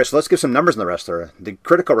 All right, so let's give some numbers on the wrestler. The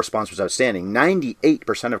critical response was outstanding.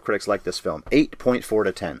 98% of critics liked this film. 8.4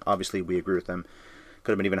 to 10. Obviously, we agree with them.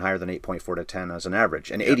 Could have been even higher than 8.4 to 10 as an average.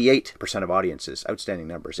 And 88% of audiences. Outstanding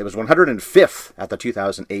numbers. It was 105th at the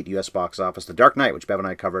 2008 U.S. box office. The Dark Knight, which Bev and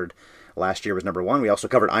I covered last year, was number 1. We also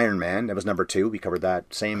covered Iron Man. That was number 2. We covered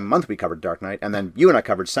that same month we covered Dark Knight. And then you and I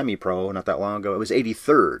covered Semi-Pro not that long ago. It was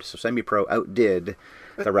 83rd. So Semi-Pro outdid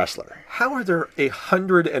The Wrestler. How are there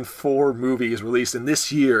 104 movies released in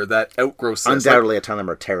this year that outgross this? Undoubtedly, a ton of them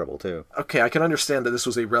are terrible, too. Okay, I can understand that this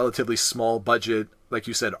was a relatively small budget, like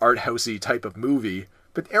you said, art housey type of movie,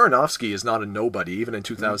 but Aronofsky is not a nobody, even in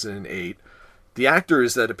 2008. The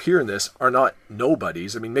actors that appear in this are not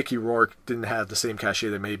nobodies. I mean, Mickey Rourke didn't have the same cachet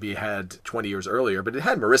that maybe had 20 years earlier, but it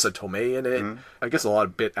had Marissa Tomei in it. I guess a lot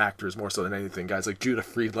of bit actors more so than anything. Guys like Judah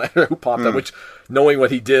Friedlander who popped up, which, knowing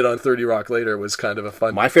what he did on 30 Rock later, was kind of a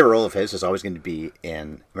fun... My favorite role of his is always going to be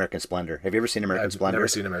in American Splendor. Have you ever seen American Splendor? I've never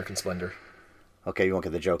seen American Splendor. Okay, you won't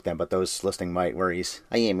get the joke then, but those listening might, where he's,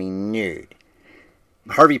 I am a nerd.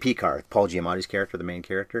 Harvey Pekar, Paul Giamatti's character, the main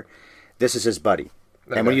character, this is his buddy.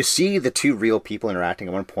 Okay. And when you see the two real people interacting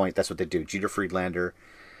at one point, that's what they do. Judah Friedlander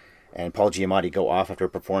and Paul Giamatti go off after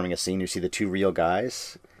performing a scene. You see the two real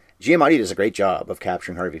guys. Giamatti does a great job of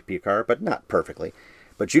capturing Harvey Pekar, but not perfectly.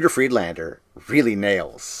 But Judah Friedlander really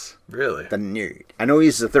nails the nerd. I know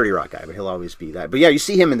he's a 30 Rock guy, but he'll always be that. But yeah, you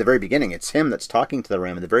see him in the very beginning. It's him that's talking to the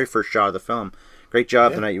Ram in the very first shot of the film. Great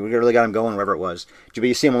job tonight. You really got him going wherever it was. But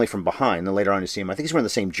you see him only from behind. Then later on you see him. I think he's wearing the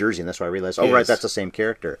same jersey, and that's why I realized, right, that's the same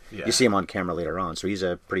character. Yeah. You see him on camera later on. So he's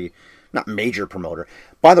a pretty, not major promoter.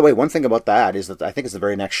 By the way, one thing about that is that I think it's the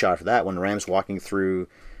very next shot for that, when Ram's walking through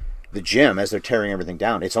the gym as they're tearing everything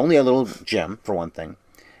down. It's only a little gym, for one thing.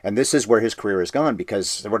 And this is where his career has gone,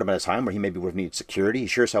 because there would have been a time where he maybe would have needed security. He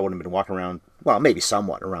sure as hell wouldn't have been walking around, well, maybe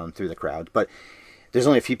somewhat around through the crowd, but there's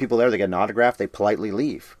only a few people there. They get an autograph. They politely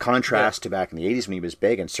leave. Contrast to back in the 80s when he was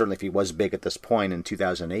big, and certainly if he was big at this point in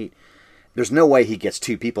 2008, there's no way he gets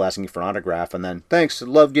two people asking you for an autograph and then, thanks,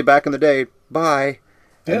 loved you back in the day, bye.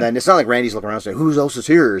 Yeah. And then it's not like Randy's looking around and saying, who else is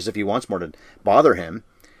here, as if he wants more to bother him.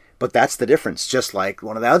 But that's the difference. Just like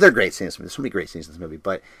one of the other great scenes. There's so many great scenes in this movie.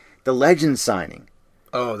 But the Legend signing.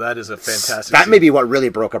 Oh, that is a fantastic That scene. may be what really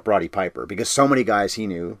broke up Roddy Piper, because so many guys he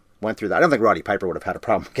knew went through that. I don't think Roddy Piper would have had a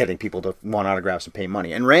problem getting people to want autographs and pay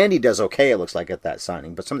money. And Randy does okay, it looks like, at that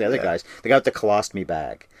signing. But some of the other guys, the guy with the colostomy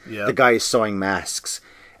bag, the guy who's sewing masks.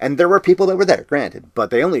 And there were people that were there, granted.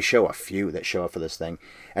 But they only show a few that show up for this thing.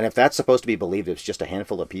 And if that's supposed to be believed, it's just a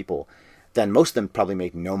handful of people, then most of them probably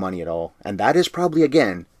make no money at all. And that is probably,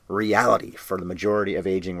 again, reality for the majority of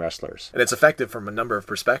aging wrestlers. And it's effective from a number of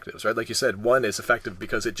perspectives, right? Like you said, one is effective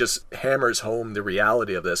because it just hammers home the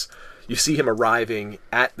reality of this. You see him arriving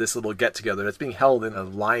at this little get-together that's being held in a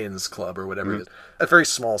Lions Club or whatever it is. A very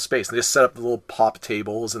small space. And they just set up the little pop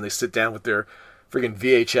tables and they sit down with their friggin'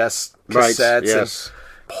 VHS cassettes and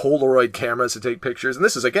Polaroid cameras to take pictures. And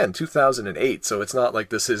this is, again, 2008, so it's not like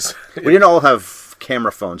this is... We didn't all have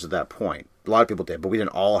camera phones at that point. A lot of people did, but we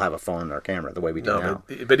didn't all have a phone in our camera the way we do now.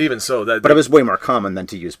 But even so... But it was way more common than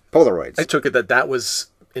to use Polaroids. I took it that was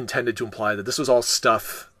intended to imply that this was all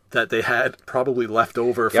stuff that they had probably left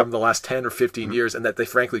over from the last 10 or 15 years, and that they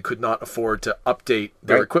frankly could not afford to update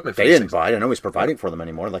their equipment. They didn't buy it. I don't know he's providing for them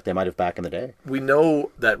anymore, like they might have back in the day. We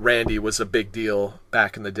know that Randy was a big deal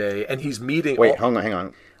back in the day, and he's meeting... Wait, hang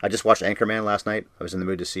on. I just watched Anchorman last night. I was in the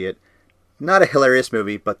mood to see it. Not a hilarious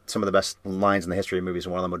movie, but some of the best lines in the history of movies,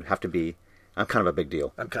 and one of them would have to be, I'm kind of a big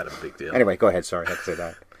deal. I'm kind of a big deal. Anyway, go ahead. Sorry, I had to say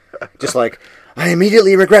that. Just like, I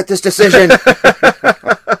immediately regret this decision.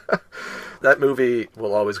 That movie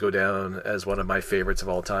will always go down as one of my favorites of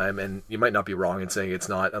all time, and you might not be wrong in saying it's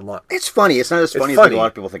not a lot. It's funny. It's not as funny as a lot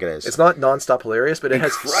of people think it is. It's not nonstop hilarious, but it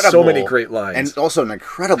has so many great lines. And also an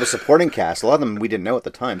incredible supporting cast. A lot of them we didn't know at the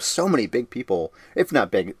time. So many big people, if not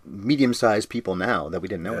big, medium-sized people now that we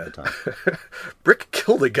didn't know at the time. Brick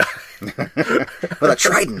killed a guy. With a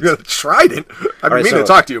trident. With a trident? I've been meaning to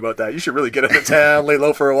talk to you about that. You should really get into town, lay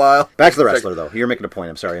low for a while. Back to the wrestler, though. You're making a point.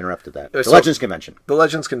 I'm sorry, I interrupted that. The Legends Convention. The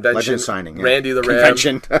Legends Convention. Legends signing. Yeah. Randy the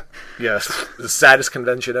Convention. Ram. Yes, the saddest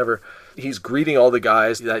convention ever. He's greeting all the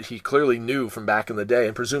guys that he clearly knew from back in the day,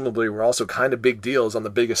 and presumably were also kind of big deals on the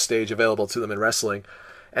biggest stage available to them in wrestling.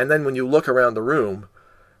 And then when you look around the room,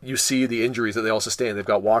 you see the injuries that they all sustain. They've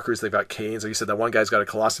got walkers, they've got canes. Like you said, that one guy's got a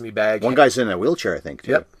colostomy bag. One guy's in a wheelchair, I think,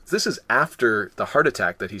 too. Yep. This is after the heart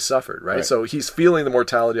attack that he suffered, right? So he's feeling the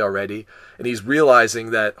mortality already, and he's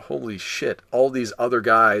realizing that, holy shit, all these other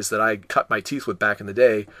guys that I cut my teeth with back in the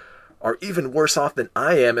day are even worse off than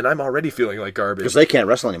I am, and I'm already feeling like garbage. Because they can't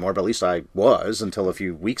wrestle anymore, but at least I was until a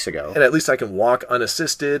few weeks ago. And at least I can walk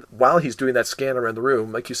unassisted. While he's doing that scan around the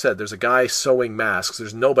room, like you said, there's a guy sewing masks.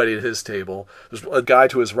 There's nobody at his table. There's a guy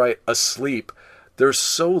to his right asleep. There's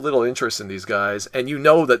so little interest in these guys, and you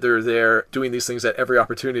know that they're there doing these things at every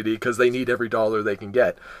opportunity because they need every dollar they can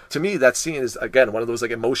get. To me, that scene is, again, one of those like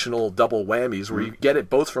emotional double whammies where you get it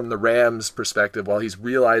both from the Ram's perspective while he's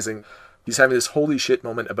realizing he's having this holy shit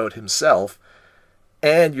moment about himself,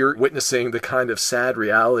 and you're witnessing the kind of sad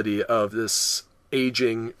reality of this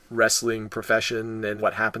aging wrestling profession and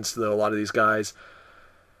what happens to a lot of these guys.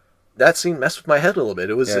 That scene messed with my head a little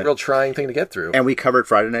bit. It was a real trying thing to get through. And we covered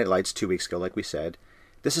Friday Night Lights 2 weeks ago, like we said.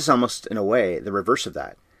 This is almost, in a way, the reverse of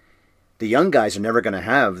that. The young guys are never going to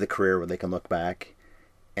have the career where they can look back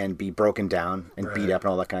and be broken down and beat up and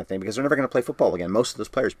all that kind of thing because they're never going to play football again. Most of those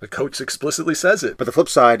players. The coach explicitly says it. But the flip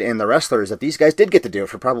side in the wrestlers is that these guys did get to do it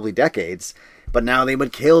for probably decades, but now they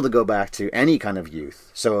would kill to go back to any kind of youth.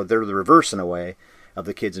 So they're the reverse in a way of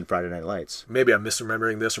the kids in Friday Night Lights. Maybe I'm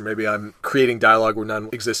misremembering this, or maybe I'm creating dialogue where none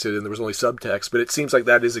existed and there was only subtext, but it seems like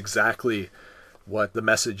that is exactly what the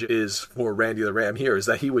message is for Randy the Ram here, is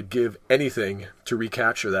that he would give anything to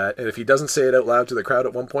recapture that. And if he doesn't say it out loud to the crowd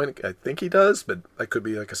at one point, I think he does, but I could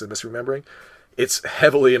be, like I said, misremembering. It's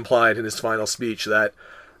heavily implied in his final speech that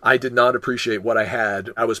I did not appreciate what I had.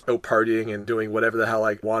 I was out partying and doing whatever the hell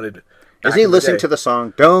I wanted. Is he listening to the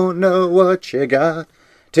song, Don't Know What You Got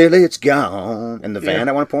Till It's Gone, in the van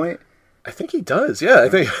at one point? I think he does, yeah. I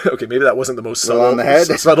think, okay, maybe that wasn't the most subtle, on the head.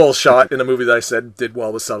 Subtle shot in a movie that I said did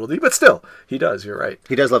well with subtlety, but still, he does, you're right.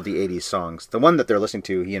 He does love the 80s songs. The one that they're listening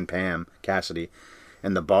to, he and Pam Cassidy,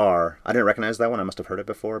 in the bar, I didn't recognize that one. I must have heard it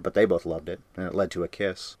before, but they both loved it, and it led to a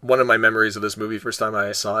kiss. One of my memories of this movie, first time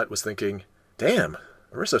I saw it, was thinking, damn,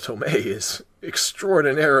 Marissa Tomei is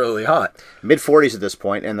extraordinarily hot. Mid-40s at this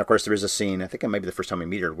point, and of course there is a scene, I think it might be the first time we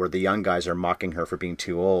meet her, where the young guys are mocking her for being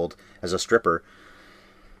too old as a stripper.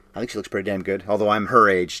 I think she looks pretty damn good, although I'm her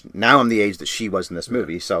age. Now I'm the age that she was in this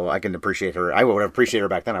movie, so I can appreciate her. I would have appreciated her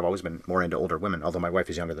back then. I've always been more into older women, although my wife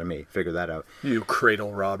is younger than me. Figure that out. You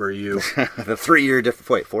cradle robber, you. The 3-year difference.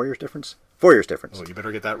 Wait, 4 years difference? 4 years difference. Oh, you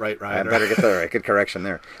better get that right, Ryan. I better get that right. Good correction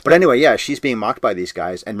there. But anyway, yeah, she's being mocked by these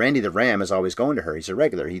guys, and Randy the Ram is always going to her. He's a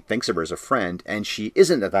regular. He thinks of her as a friend, and she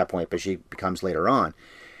isn't at that point, but she becomes later on.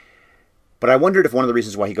 But I wondered if one of the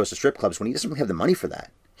reasons why he goes to strip clubs when he doesn't really have the money for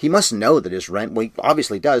that. He must know that his rent, well, he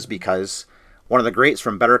obviously does, because one of the greats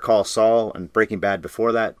from Better Call Saul and Breaking Bad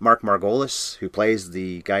before that, Mark Margolis, who plays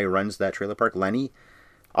the guy who runs that trailer park, Lenny,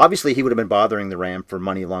 obviously he would have been bothering the Ram for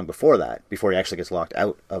money long before that, before he actually gets locked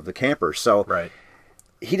out of the camper. So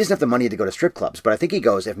he doesn't have the money to go to strip clubs, but I think he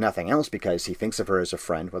goes, if nothing else, because he thinks of her as a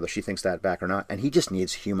friend, whether she thinks that back or not, and he just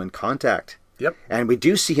needs human contact. Yep. And we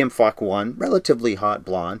do see him fuck one relatively hot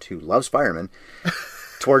blonde who loves firemen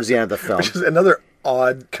towards the end of the film. Which is another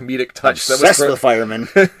odd comedic touch. Obsessed with firemen.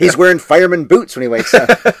 He's wearing fireman boots when he wakes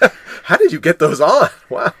up. How did you get those on?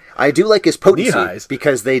 Wow. I do like his potency Knee-highs.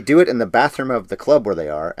 because they do it in the bathroom of the club where they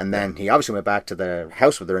are, and then he obviously went back to the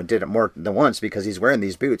house with her and did it more than once because he's wearing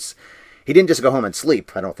these boots. He didn't just go home and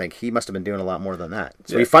sleep, I don't think. He must have been doing a lot more than that.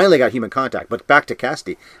 So he finally got human contact. But back to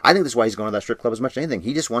Cassidy. I think that's why he's going to that strip club as much as anything.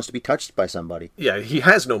 He just wants to be touched by somebody. Yeah, he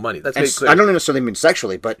has no money. That's made clear. I don't necessarily mean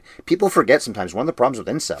sexually, but people forget sometimes one of the problems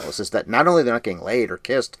with incels is that not only they're not getting laid or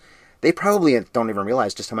kissed, they probably don't even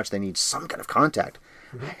realize just how much they need some kind of contact.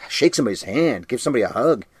 Shake somebody's hand, give somebody a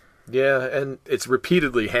hug. Yeah, and it's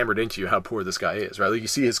repeatedly hammered into you how poor this guy is, right? Like you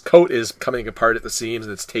see his coat is coming apart at the seams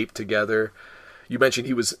and it's taped together. You mentioned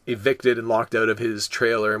he was evicted and locked out of his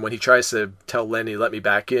trailer, and when he tries to tell Lenny, let me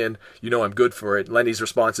back in, you know I'm good for it. Lenny's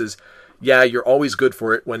response is, yeah, you're always good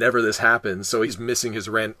for it whenever this happens, so he's missing his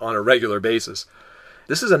rent on a regular basis.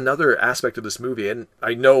 This is another aspect of this movie, and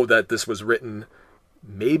I know that this was written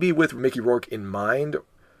maybe with Mickey Rourke in mind.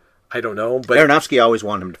 I don't know, but Aronofsky always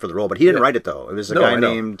wanted him for the role, but he didn't write it, though. It was a guy I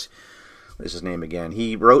know. named... What is his name again?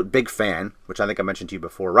 He wrote Big Fan, which I think I mentioned to you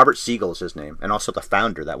before. Robert Siegel is his name, and also the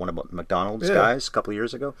founder, that one about McDonald's guys a couple of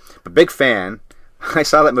years ago. But Big Fan, I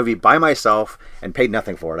saw that movie by myself and paid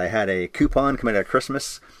nothing for it. I had a coupon coming at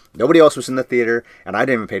Christmas. Nobody else was in the theater, and I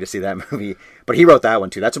didn't even pay to see that movie. But he wrote that one,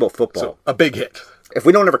 too. That's about football. so a big hit. If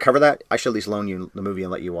we don't ever cover that, I should at least loan you the movie and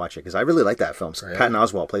let you watch it, because I really like that film. Right. Patton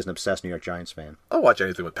Oswalt plays an obsessed New York Giants fan. I'll watch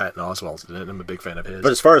anything with Patton Oswalt in it. I'm a big fan of his.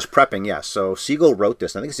 But as far as prepping, yes. So Siegel wrote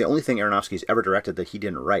this, and I think it's the only thing Aronofsky's ever directed that he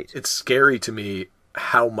didn't write. It's scary to me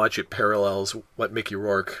how much it parallels what Mickey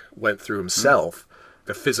Rourke went through himself.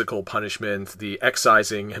 The physical punishment, the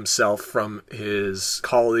excising himself from his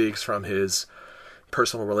colleagues, from his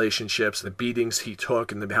personal relationships, the beatings he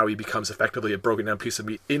took, and how he becomes effectively a broken down piece of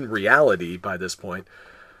meat in reality by this point.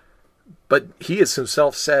 But he has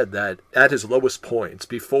himself said that at his lowest points,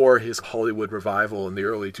 before his Hollywood revival in the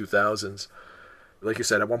early 2000s, like you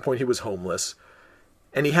said, at one point he was homeless,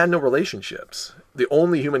 and he had no relationships. The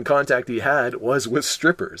only human contact he had was with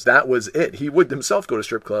strippers. That was it. He would himself go to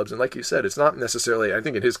strip clubs, and like you said, it's not necessarily, I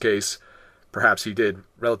think in his case, perhaps he did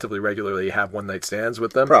relatively regularly have one-night stands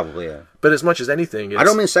with them. Probably, yeah. But as much as anything... I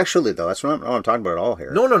don't mean sexually, though. That's what I'm talking about at all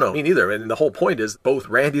here. No, me neither. And the whole point is both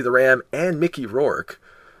Randy the Ram and Mickey Rourke,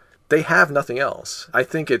 they have nothing else. I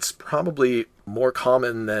think it's probably more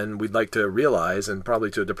common than we'd like to realize, and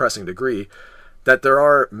probably to a depressing degree, that there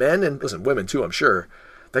are men, and listen, women too, I'm sure,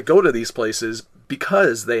 that go to these places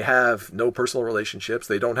because they have no personal relationships,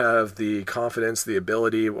 they don't have the confidence, the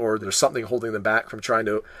ability, or there's something holding them back from trying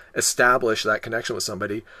to establish that connection with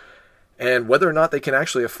somebody. And whether or not they can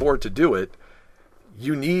actually afford to do it,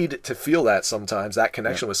 you need to feel that sometimes, that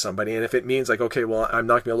connection with somebody. And if it means like, okay, well, I'm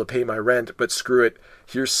not going to be able to pay my rent, but screw it,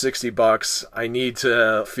 here's $60. I need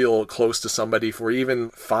to feel close to somebody for even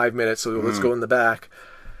 5 minutes, so let's go in the back.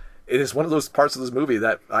 It is one of those parts of this movie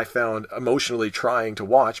that I found emotionally trying to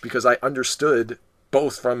watch, because I understood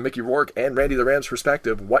both from Mickey Rourke and Randy the Ram's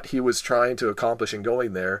perspective what he was trying to accomplish in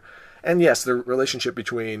going there. And yes, the relationship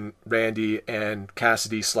between Randy and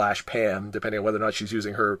Cassidy / Pam, depending on whether or not she's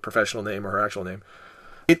using her professional name or her actual name,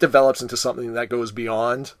 it develops into something that goes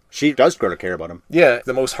beyond. She does grow to care about him. Yeah,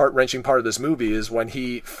 the most heart-wrenching part of this movie is when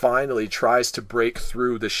he finally tries to break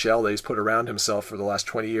through the shell that he's put around himself for the last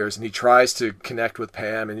 20 years, and he tries to connect with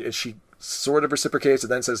Pam, and she sort of reciprocates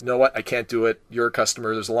and then says, "No, what? I can't do it. You're a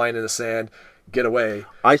customer. There's a line in the sand. Get away."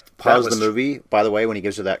 I paused the movie, by the way, when he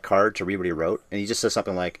gives her that card to read what he wrote, and he just says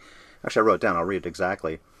something like, actually I wrote it down, I'll read it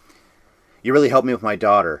exactly. "You really helped me with my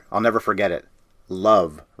daughter. I'll never forget it.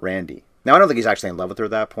 Love, Randy." Now, I don't think he's actually in love with her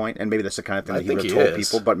at that point, and maybe that's the kind of thing that he would have told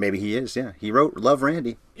people, but maybe he is, yeah. He wrote Love,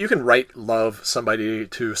 Randy. You can write love somebody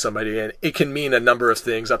to somebody, and it can mean a number of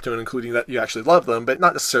things, up to and including that you actually love them, but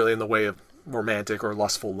not necessarily in the way of romantic or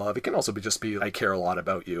lustful love. It can also be just I care a lot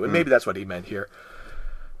about you, and maybe that's what he meant here.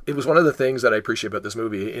 It was one of the things that I appreciate about this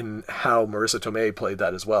movie, in how Marissa Tomei played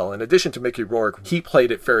that as well. In addition to Mickey Rourke, he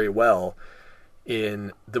played it very well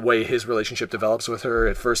in the way his relationship develops with her.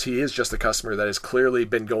 At first, he is just a customer that has clearly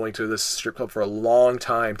been going to this strip club for a long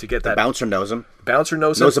time to get that. The bouncer knows him. Bouncer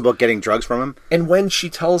knows about getting drugs from him. And when she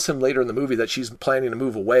tells him later in the movie that she's planning to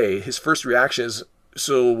move away, his first reaction is,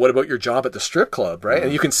 "So what about your job at the strip club?" Right?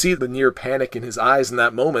 And you can see the near panic in his eyes in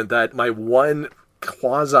that moment, that my one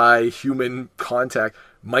quasi-human contact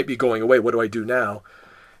might be going away. What do I do now?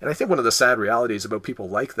 And I think one of the sad realities about people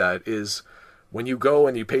like that is, when you go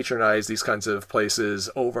and you patronize these kinds of places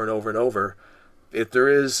over and over and over, if there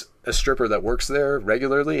is a stripper that works there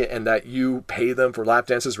regularly and that you pay them for lap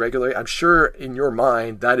dances regularly, I'm sure in your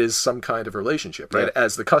mind that is some kind of relationship, right? Yeah.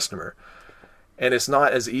 As the customer. And it's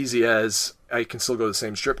not as easy as, I can still go to the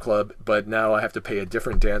same strip club, but now I have to pay a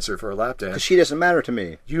different dancer for a lap dance. Because she doesn't matter to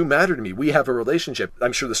me. You matter to me. We have a relationship.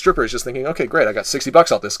 I'm sure the stripper is just thinking, okay, great, I got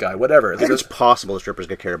 $60 off this guy, whatever. I think it's possible strippers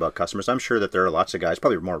could care about customers. I'm sure that there are lots of guys,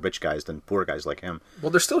 probably more rich guys than poor guys like him, well,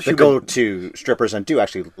 they're still that human. go to strippers and do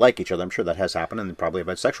actually like each other. I'm sure that has happened, and probably have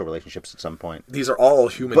had sexual relationships at some point. These are all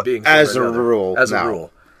human beings. As a rule. As a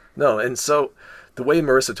rule. No, and so the way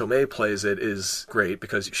Marissa Tomei plays it is great,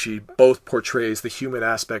 because she both portrays the human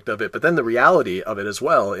aspect of it, but then the reality of it as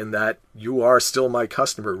well, in that you are still my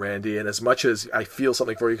customer, Randy, and as much as I feel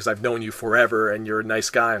something for you because I've known you forever and you're a nice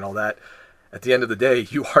guy and all that, at the end of the day,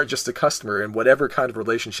 you are just a customer, and whatever kind of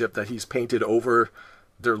relationship that he's painted over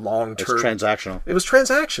their long term. It's transactional. It was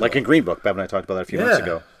transactional. Like in Green Book, Bev and I talked about that a few months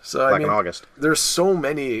ago. So, back in August. There's so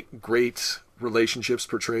many great relationships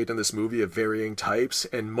portrayed in this movie of varying types,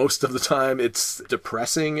 and most of the time it's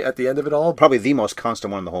depressing at the end of it all. Probably the most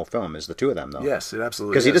constant one in the whole film is the two of them, though. Yes, it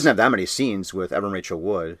absolutely Because is. he doesn't have that many scenes with Evan Rachel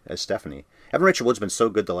Wood as Stephanie. Evan Rachel Wood's been so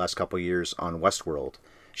good the last couple of years on Westworld.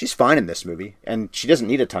 She's fine in this movie, and she doesn't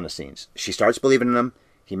need a ton of scenes. She starts believing in him.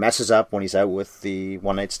 He messes up when he's out with the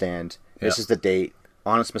one-night stand. Misses the date.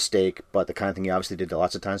 Honest mistake, but the kind of thing he obviously did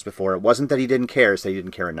lots of times before. It wasn't that he didn't care, it's that he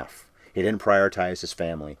didn't care enough. He didn't prioritize his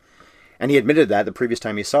family. And he admitted that the previous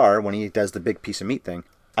time he saw her when he does the big piece of meat thing.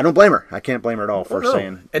 I don't blame her. I can't blame her at all for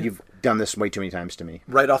saying, you've done this way too many times to me.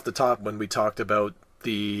 Right off the top, when we talked about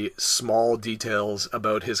the small details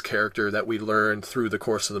about his character that we learned through the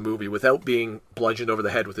course of the movie without being bludgeoned over the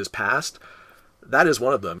head with his past, that is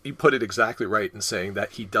one of them. You put it exactly right in saying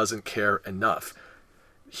that he doesn't care enough.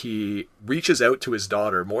 He reaches out to his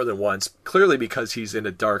daughter more than once, clearly because he's in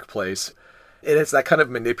a dark place. And it's that kind of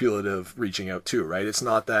manipulative reaching out too, right? It's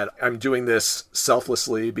not that I'm doing this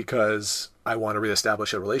selflessly because I want to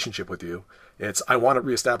reestablish a relationship with you. It's I want to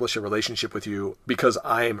reestablish a relationship with you because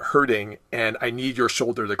I'm hurting and I need your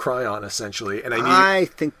shoulder to cry on, essentially. And I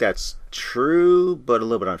think that's true, but a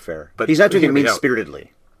little bit unfair. But he's not doing it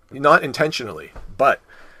mean-spiritedly. Not intentionally, but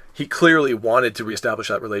he clearly wanted to reestablish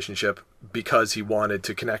that relationship because he wanted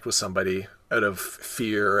to connect with somebody out of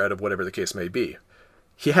fear, out of whatever the case may be.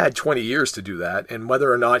 He had 20 years to do that, and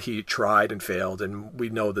whether or not he tried and failed, and we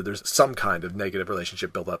know that there's some kind of negative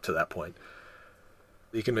relationship built up to that point.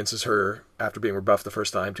 He convinces her, after being rebuffed the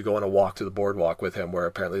first time, to go on a walk to the boardwalk with him, where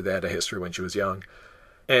apparently they had a history when she was young.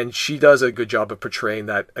 And she does a good job of portraying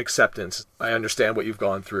that acceptance. I understand what you've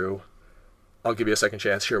gone through. I'll give you a second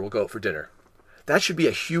chance. Here, we'll go out for dinner. That should be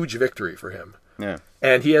a huge victory for him. Yeah.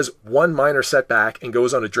 And he has one minor setback and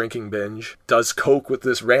goes on a drinking binge, does coke with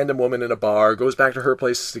this random woman in a bar, goes back to her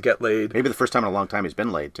place to get laid. Maybe the first time in a long time he's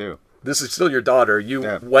been laid, too. This is still your daughter.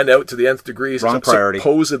 You went out to the nth degree, wrong priority,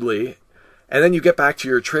 supposedly. And then you get back to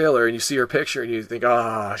your trailer and you see her picture and you think,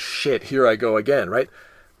 shit, here I go again, right?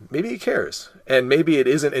 Maybe he cares. And maybe it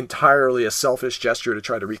isn't entirely a selfish gesture to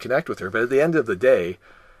try to reconnect with her. But at the end of the day,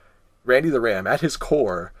 Randy the Ram, at his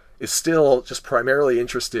core, is still just primarily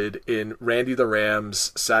interested in Randy the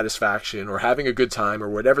Ram's satisfaction or having a good time or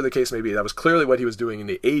whatever the case may be. That was clearly what he was doing in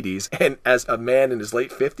the 80s. And as a man in his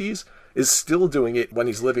late 50s, is still doing it when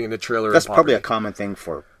he's living in a trailer. That's probably a common thing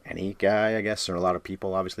for any guy, I guess, or a lot of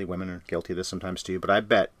people. Obviously, women are guilty of this sometimes too. But I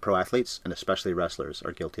bet pro athletes, and especially wrestlers,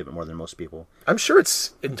 are guilty of it more than most people. I'm sure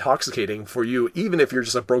it's intoxicating for you, even if you're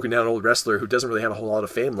just a broken down old wrestler who doesn't really have a whole lot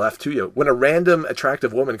of fame left to you. When a random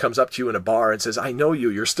attractive woman comes up to you in a bar and says, I know you,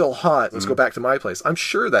 you're still hot, let's go back to my place. I'm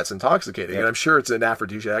sure that's intoxicating, and I'm sure it's an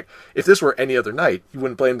aphrodisiac. If this were any other night, you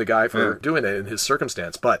wouldn't blame the guy for doing it in his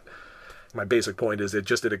circumstance. But my basic point is it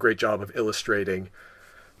just did a great job of illustrating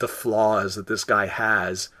the flaws that this guy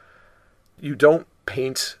has. You don't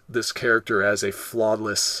paint this character as a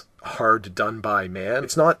flawless, hard-done-by man.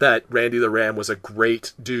 It's not that Randy the Ram was a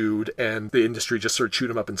great dude and the industry just sort of chewed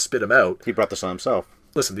him up and spit him out. He brought this on himself.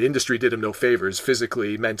 Listen, the industry did him no favors,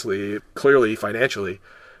 physically, mentally, clearly, financially.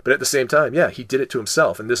 But at the same time, he did it to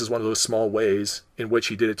himself. And this is one of those small ways in which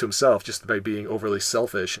he did it to himself just by being overly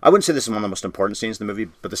selfish. I wouldn't say this is one of the most important scenes in the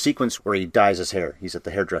movie, but the sequence where he dyes his hair, he's at the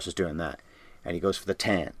hairdresser's doing that. And he goes for the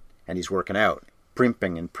tan, and he's working out,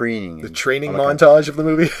 primping and preening. The training montage of the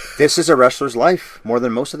movie. This is a wrestler's life more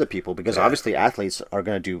than most of the people, because obviously athletes are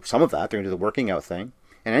going to do some of that. They're going to do the working out thing.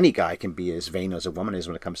 And any guy can be as vain as a woman is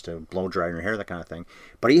when it comes to blow drying your hair, that kind of thing.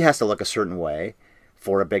 But he has to look a certain way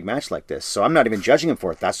for a big match like this. So I'm not even judging him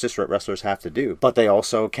for it. That's just what wrestlers have to do. But they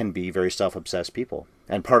also can be very self-obsessed people.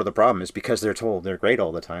 And part of the problem is because they're told they're great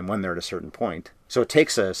all the time when they're at a certain point. So it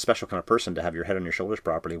takes a special kind of person to have your head on your shoulders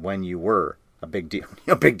properly when you were a big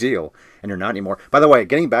deal, and you're not anymore. By the way,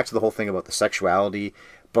 getting back to the whole thing about the sexuality,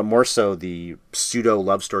 but more so the pseudo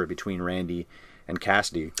love story between Randy and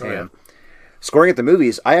Cassidy. Scoring at the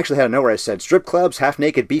movies, I actually had a note where I said, strip clubs,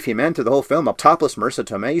 half-naked, beefy men through the whole film, up topless Marissa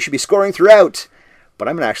Tomei, you should be scoring throughout. But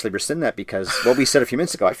I'm going to actually rescind that because what we said a few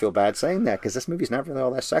minutes ago, I feel bad saying that because this movie's not really all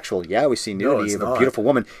that sexual. Yeah, we see nudity of a beautiful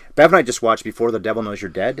woman. Bev and I just watched Before the Devil Knows You're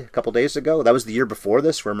Dead a couple days ago. That was the year before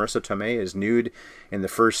this where Marissa Tomei is nude in the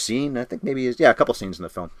first scene. I think maybe, a couple scenes in the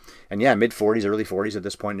film. And mid-40s, early 40s at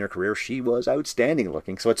this point in her career, she was outstanding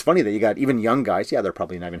looking. So it's funny that you got even young guys, they're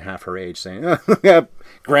probably not even half her age, saying,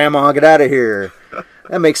 Grandma, get out of here.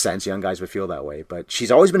 That makes sense. Young guys would feel that way. But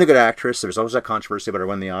she's always been a good actress. There was always that controversy about her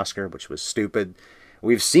winning the Oscar, which was stupid.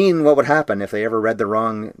 We've seen what would happen if they ever read the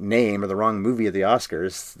wrong name or the wrong movie of the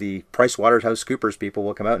Oscars. The PricewaterhouseCoopers people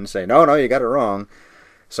will come out and say, no, you got it wrong.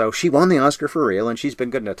 So she won the Oscar for real, and she's been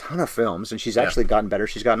good in a ton of films, and she's actually gotten better.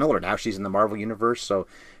 She's gotten older. Now she's in the Marvel Universe, so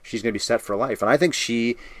she's going to be set for life. And I think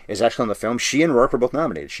she is excellent in the film. She and Rourke were both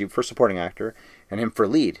nominated. She for supporting actor, and him for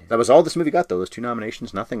lead. That was all this movie got, though. Those 2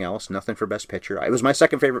 nominations, nothing else, nothing for Best Picture. It was my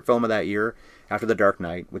second favorite film of that year, after The Dark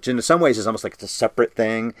Knight, which in some ways is almost like it's a separate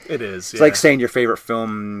thing. It is, It's like saying your favorite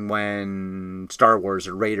film when Star Wars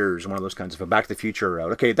or Raiders, one of those kinds of Back to the Future are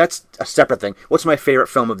out. Okay, that's a separate thing. What's my favorite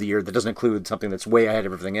film of the year that doesn't include something that's way ahead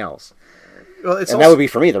of everything else? Well, That would be,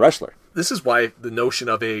 for me, The Wrestler. This is why the notion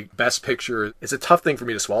of a Best Picture is a tough thing for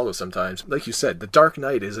me to swallow sometimes. Like you said, The Dark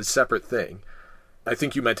Knight is a separate thing. I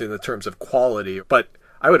think you meant it in the terms of quality, but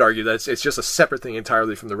I would argue that it's just a separate thing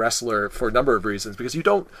entirely from The Wrestler for a number of reasons, because you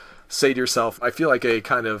don't say to yourself, I feel like a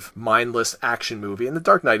kind of mindless action movie, and The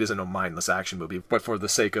Dark Knight isn't a mindless action movie, but for the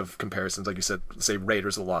sake of comparisons, like you said, say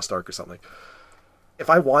Raiders of the Lost Ark or something.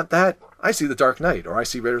 If I want that, I see The Dark Knight, or I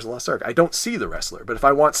see Raiders of the Lost Ark. I don't see The Wrestler, but if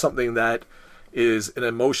I want something that is an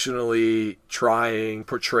emotionally trying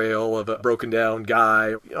portrayal of a broken down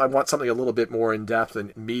guy, I want something a little bit more in depth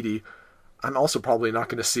and meaty, I'm also probably not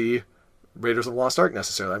going to see Raiders of the Lost Ark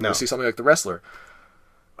necessarily. I'm going to see something like The Wrestler.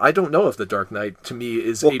 I don't know if The Dark Knight, to me,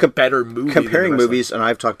 is a better movie. Comparing movies, and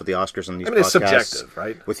I've talked about the Oscars on these podcasts. It's subjective,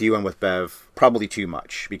 right? With you and with Bev, probably too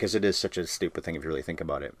much, because it is such a stupid thing if you really think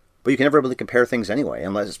about it. But you can never really compare things anyway,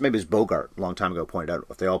 unless maybe as Bogart a long time ago pointed out,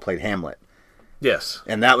 if they all played Hamlet. Yes.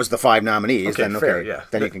 And that was the 5 nominees, then fair, yeah.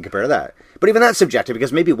 Then you can compare that. But even that's subjective,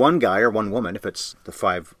 because maybe one guy or one woman, if it's the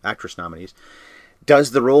 5 actress nominees,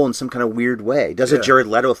 does the role in some kind of weird way. Does a Jared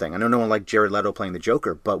Leto thing. I know no one liked Jared Leto playing the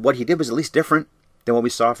Joker, but what he did was at least different than what we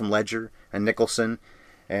saw from Ledger and Nicholson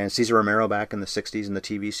and Cesar Romero back in the 60s in the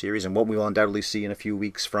TV series, and what we will undoubtedly see in a few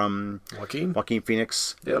weeks from Joaquin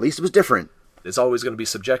Phoenix. Yep. At least it was different. It's always going to be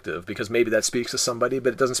subjective, because maybe that speaks to somebody,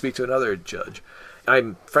 but it doesn't speak to another judge.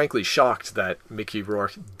 I'm frankly shocked that Mickey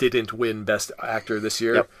Rourke didn't win Best Actor this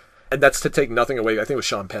year. Yep. And that's to take nothing away. I think it was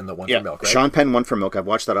Sean Penn that won for Milk, right? Sean Penn won for Milk. I've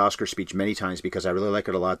watched that Oscar speech many times because I really like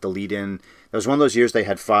it a lot. The lead-in. That was one of those years they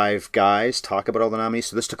had 5 guys talk about all the nominees,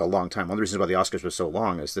 so this took a long time. One of the reasons why the Oscars was so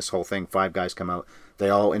long is this whole thing, 5 guys come out, they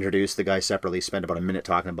all introduce the guy separately, spend about a minute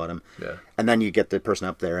talking about him, and then you get the person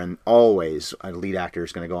up there, and always a lead actor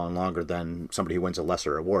is going to go on longer than somebody who wins a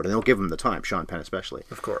lesser award, and they'll give him the time, Sean Penn especially.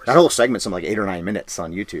 Of course. That whole segment's something like 8 or 9 minutes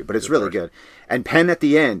on YouTube, but it's really good. And Penn at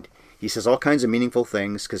the end, he says all kinds of meaningful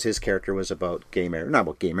things, because his character was about gay marriage. Not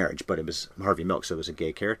about gay marriage, but it was Harvey Milk, so it was a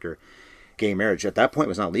gay character. Gay marriage at that point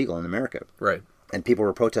was not legal in America. Right. And people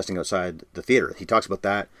were protesting outside the theater. He talks about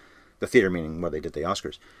that, the theater meaning where they did the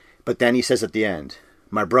Oscars. But then he says at the end,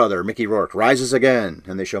 my brother, Mickey Rourke, rises again.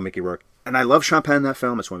 And they show Mickey Rourke. And I love Sean Penn in that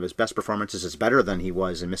film. It's one of his best performances. It's better than he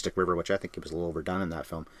was in Mystic River, which I think he was a little overdone in that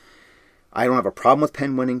film. I don't have a problem with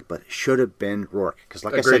Penn winning, but it should have been Rourke. Because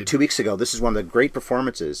like I said 2 weeks ago, this is one of the great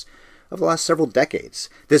performances of the last several decades.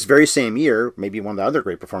 This very same year, maybe one of the other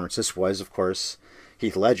great performances was, of course,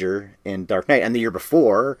 Heath Ledger in Dark Knight. And the year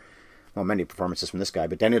before, well, many performances from this guy,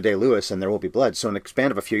 but Daniel Day-Lewis in There Will Be Blood. So in the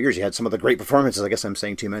span of a few years, you had some of the great performances. I guess I'm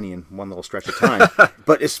saying too many in one little stretch of time.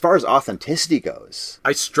 But as far as authenticity goes,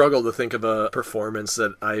 I struggle to think of a performance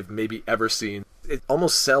that I've maybe ever seen. It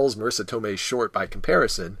almost sells Marissa Tomei short by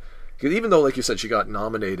comparison. Because even though, like you said, she got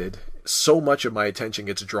nominated, so much of my attention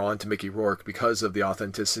gets drawn to Mickey Rourke because of the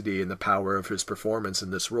authenticity and the power of his performance in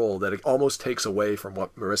this role, that it almost takes away from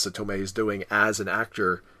what Marissa Tomei is doing as an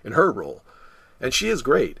actor in her role. And she is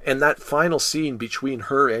great. And that final scene between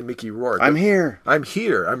her and Mickey Rourke. I'm here. I'm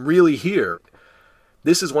here. I'm really here.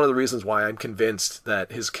 This is one of the reasons why I'm convinced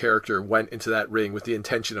that his character went into that ring with the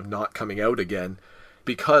intention of not coming out again,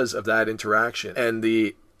 because of that interaction and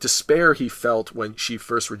the despair he felt when she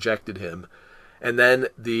first rejected him, and then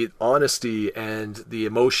the honesty and the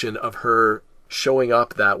emotion of her showing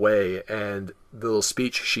up that way, and the little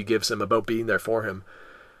speech she gives him about being there for him.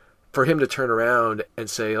 For him to turn around and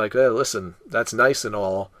say, like, oh, listen, that's nice and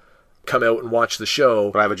all, come out and watch the show,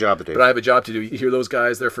 but I have a job to do. You hear those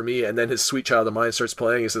guys there for me, and then his Sweet Child of Mine starts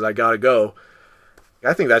playing. He says, I gotta go.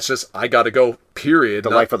 I think that's just, I gotta go, period. The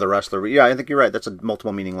life of the wrestler. Yeah, I think you're right. That's a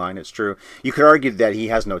multiple meaning line. It's true. You could argue that he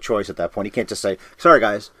has no choice at that point. He can't just say, sorry,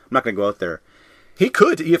 guys, I'm not going to go out there. He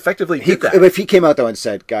could. He effectively did that. If he came out, though, and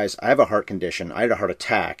said, guys, I have a heart condition. I had a heart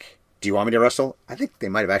attack. do you want me to wrestle? I think they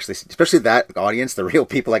might have actually, especially that audience, the real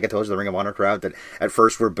people, like I told you, the Ring of Honor crowd, that at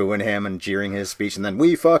first were booing him and jeering his speech, and then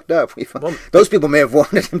we fucked up. Those people may have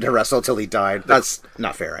wanted him to wrestle until he died. That's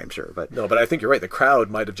not fair, I'm sure. But no, but I think you're right. The crowd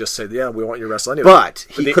might have just said, yeah, we want you to wrestle anyway. But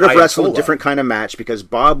he could have wrestled a different kind of match because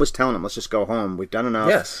Bob was telling him, let's just go home. We've done enough.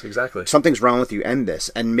 Yes, exactly. Something's wrong with you. End this.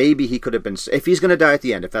 And maybe he could have been, if he's going to die at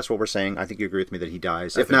the end, if that's what we're saying, I think you agree with me that he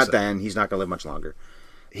dies. If not, then he's not going to live much longer.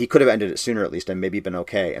 He could have ended it sooner at least and maybe been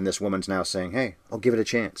okay. And this woman's now saying, hey, I'll give it a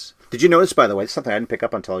chance. Did you notice, by the way, something I didn't pick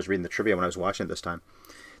up until I was reading the trivia when I was watching it this time,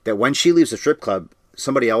 that when she leaves the strip club,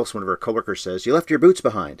 somebody else, one of her coworkers, says, you left your boots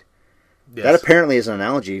behind. Yes. That apparently is an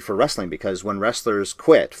analogy for wrestling because when wrestlers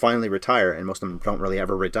quit, finally retire, and most of them don't really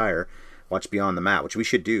ever retire, watch Beyond the Mat, which we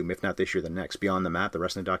should do, if not this year, then next. Beyond the Mat, the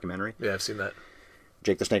wrestling documentary. Yeah, I've seen that.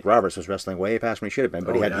 Jake the Snake Roberts was wrestling way past when he should have been,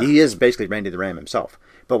 but he is basically Randy the Ram himself.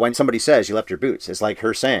 But when somebody says, you left your boots, it's like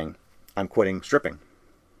her saying, I'm quitting stripping.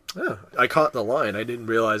 Yeah, I caught the line. I didn't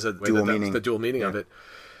realize that dual meaning. The dual meaning of it.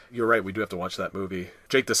 You're right, we do have to watch that movie.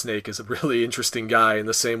 Jake the Snake is a really interesting guy in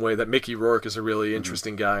the same way that Mickey Rourke is a really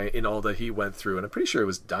interesting guy in all that he went through. And I'm pretty sure it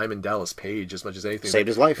was Diamond Dallas Page as much as anything. Saved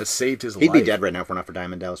his life. That saved his life. He'd be dead right now if we're not for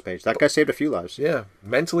Diamond Dallas Page. That guy saved a few lives. Yeah,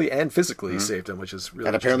 mentally and physically he saved him, which is really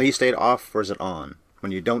And apparently he stayed off, or is it on?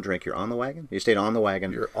 When you don't drink, you're on the wagon? You stayed on the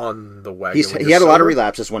wagon. You're on the wagon. He had a lot of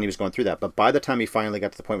relapses when he was going through that, but by the time he finally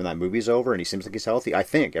got to the point when that movie's over and he seems like he's healthy, I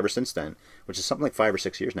think, ever since then, which is something like 5 or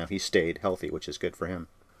 6 years now, he's stayed healthy, which is good for him.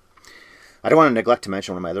 I don't want to neglect to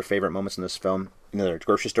mention one of my other favorite moments in this film, the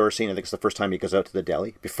grocery store scene. I think it's the first time he goes out to the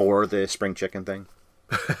deli, before the spring chicken thing.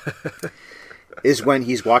 Is when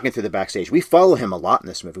he's walking through the backstage. We follow him a lot in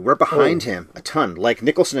this movie. We're behind him a ton. Like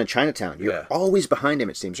Nicholson in Chinatown. You're always behind him,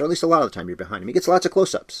 it seems. Or at least a lot of the time you're behind him. He gets lots of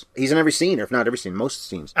close-ups. He's in every scene, or if not every scene, most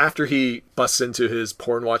scenes. After he busts into his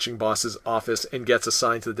porn-watching boss's office and gets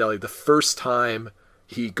assigned to the deli, the first time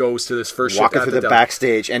he goes to this first shift walking through the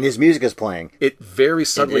backstage, and his music is playing. It very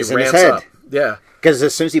suddenly ramps up. Yeah. Because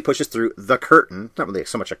as soon as he pushes through the curtain, not really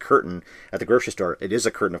so much a curtain at the grocery store, it is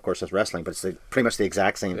a curtain, of course, that's wrestling, but it's pretty much the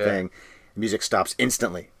exact same thing. Music stops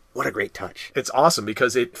instantly. What a great touch. It's awesome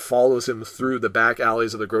because it follows him through the back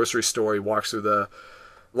alleys of the grocery store. He walks through the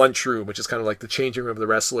lunchroom, which is kind of like the changing room of the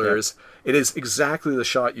wrestlers. Yep. It is exactly the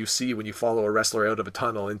shot you see when you follow a wrestler out of a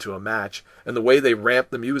tunnel into a match. And the way they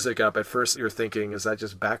ramp the music up, at first you're thinking, is that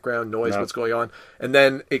just background noise? What's going on? And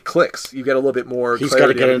then it clicks. You get a little bit more clarity. He's got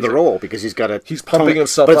to get into the role because he's pumping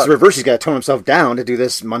himself up. But it's the reverse. He's got to tone himself down to do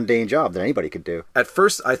this mundane job that anybody could do. At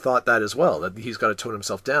first I thought that as well, that he's got to tone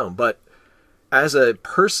himself down. But as a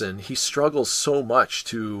person, he struggles so much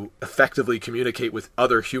to effectively communicate with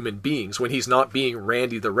other human beings when he's not being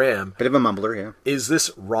Randy the Ram. Bit of a mumbler, yeah. Is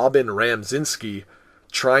this Robin Ramzinski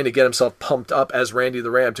trying to get himself pumped up as Randy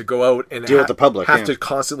the Ram to go out and deal with the public, have to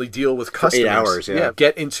constantly deal with customers? 8 hours,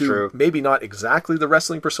 get into maybe not exactly the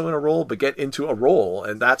wrestling persona role, but get into a role.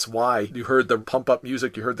 And that's why you heard the pump up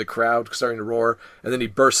music, you heard the crowd starting to roar, and then he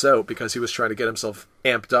bursts out because he was trying to get himself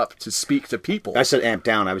amped up to speak to people. I said amped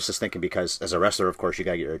down. I was just thinking because as a wrestler, of course, you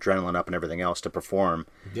got your adrenaline up and everything else to perform.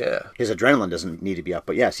 Yeah. His adrenaline doesn't need to be up,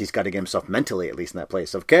 but yes, he's got to get himself mentally at least in that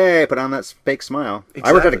place. Okay, put on that fake smile. Exactly.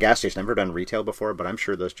 I worked at a gas station. I've never done retail before, but I'm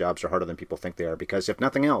sure those jobs are harder than people think they are because if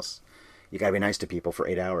nothing else, you got to be nice to people for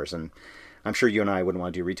 8 hours. And I'm sure you and I wouldn't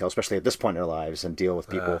want to do retail, especially at this point in our lives, and deal with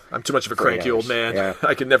people. I'm too much of a cranky old man. Yeah.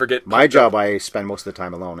 I can never get... My job, I spend most of the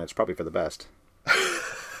time alone. It's probably for the best.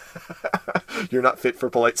 You're not fit for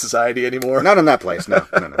polite society anymore. Not in that place, no.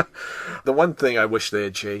 The one thing I wish they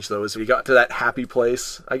had changed, though, is he got to that happy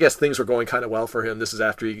place. I guess things were going kind of well for him. This is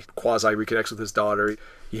after he quasi-reconnects with his daughter.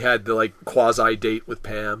 He had the quasi-date with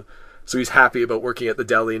Pam. So he's happy about working at the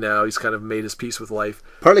deli now. He's kind of made his peace with life.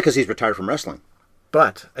 Partly because he's retired from wrestling.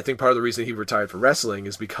 But I think part of the reason he retired from wrestling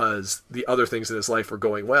is because the other things in his life were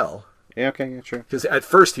going well. Yeah, okay, yeah, sure. Because at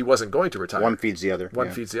first he wasn't going to retire. One feeds the other.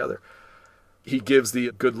 One feeds the other. He gives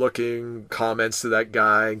the good-looking comments to that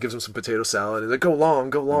guy and gives him some potato salad. And they go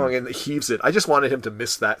long, and heaves it. I just wanted him to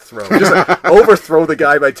miss that throw. Just overthrow the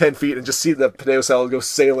guy by 10 feet and just see the potato salad go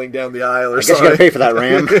sailing down the aisle or something. I guess you got to pay for that,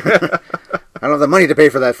 Ram. I don't have the money to pay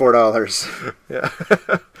for that $4.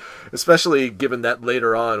 Yeah. Especially given that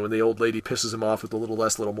later on, when the old lady pisses him off with the little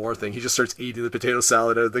less, little more thing, he just starts eating the potato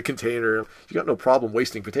salad out of the container. You got no problem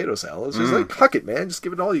wasting potato salad. It's just like, fuck it, man. Just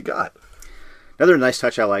give it all you got. Another nice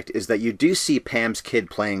touch I liked is that you do see Pam's kid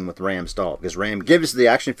playing with Ram's doll, because Ram gives the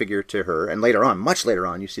action figure to her, and later on, much later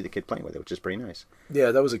on, you see the kid playing with it, which is pretty nice. Yeah,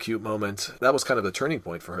 that was a cute moment. That was kind of the turning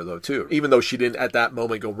point for her, though, too. Even though she didn't, at that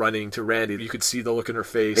moment, go running to Randy, you could see the look in her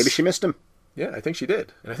face. Maybe she missed him. Yeah, I think she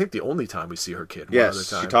did. And I think the only time we see her kid. Yes, one other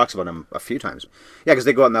time. she talks about him a few times. Yeah, because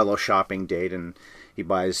they go on that little shopping date, and he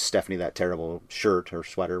buys Stephanie that terrible shirt or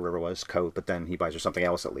sweater, whatever it was, coat, but then he buys her something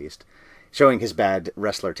else at least, showing his bad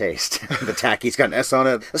wrestler taste. The tacky's got an S on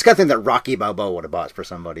it. That's the kind of thing that Rocky Balboa would have bought for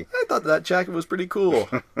somebody. I thought that jacket was pretty cool.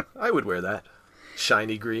 I would wear that.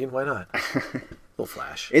 Shiny green, why not? Little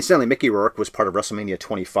flash. Incidentally, Mickey Rourke was part of WrestleMania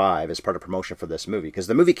 25 as part of promotion for this movie, because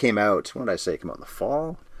the movie came out, when did I say? It came out in the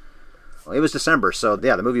fall? Well, it was December, so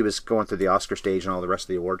yeah, the movie was going through the Oscar stage and all the rest of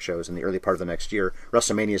the award shows in the early part of the next year.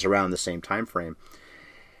 WrestleMania is around the same time frame.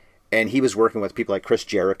 And he was working with people like Chris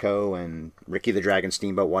Jericho and Ricky the Dragon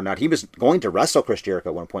Steamboat, whatnot. He was going to wrestle Chris Jericho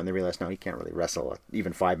at one point, and they realized, no, he can't really wrestle an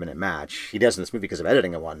even 5-minute match. He does in this movie because of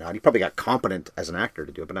editing and whatnot. He probably got competent as an actor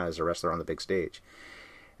to do it, but not as a wrestler on the big stage.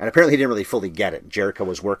 And apparently he didn't really fully get it. Jericho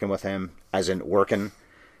was working with him, as in working,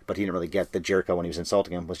 but he didn't really get that Jericho, when he was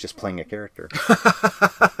insulting him, was just playing a character.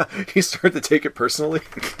 He started to take it personally.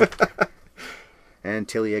 And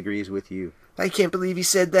Tilly agrees with you. I can't believe he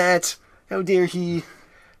said that. How dare he?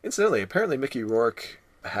 Incidentally, apparently Mickey Rourke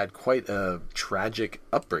had quite a tragic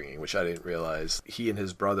upbringing, which I didn't realize. He and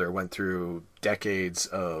his brother went through decades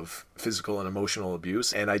of physical and emotional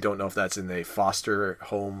abuse, and I don't know if that's in a foster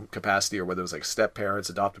home capacity or whether it was like step parents,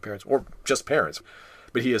 adoptive parents, or just parents.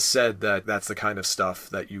 But he has said that that's the kind of stuff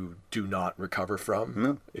that you do not recover from.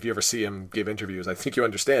 No. If you ever see him give interviews, I think you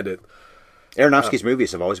understand it. Aronofsky's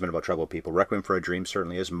movies have always been about troubled people. Requiem for a Dream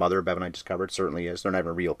certainly is. Mother, Bev and I discovered, certainly is. They're not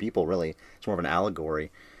even real people, really. It's more of an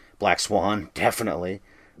allegory. Black Swan, definitely.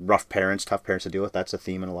 Rough parents, tough parents to deal with. That's a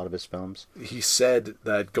theme in a lot of his films. He said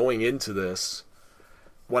that going into this,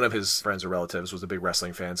 one of his friends or relatives was a big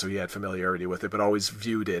wrestling fan, so he had familiarity with it, but always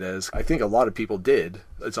viewed it as, I think a lot of people did,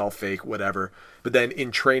 it's all fake, whatever. But then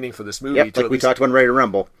in training for this movie... Yep, like we talked about in Ready to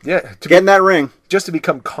Rumble. Yeah. Get in that ring. Just to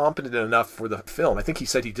become competent enough for the film. I think he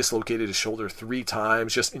said he dislocated his shoulder 3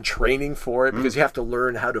 times just in training for it, because you have to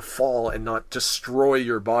learn how to fall and not destroy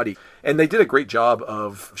your body. And they did a great job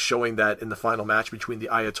of showing that in the final match between the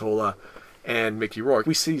Ayatollah and Mickey Rourke.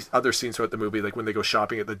 We see other scenes throughout the movie, like when they go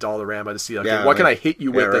shopping at the Dollarama to see, like, what can I hit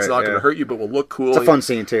you with that's not going to hurt you but will look cool. It's a fun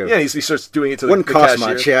scene, too. Yeah, he starts doing it to Wouldn't the cost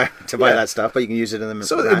cashier. much, to buy that stuff, but you can use it in the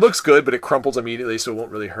So match. it looks good, but it crumples immediately, so it won't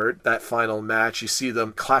really hurt. That final match, you see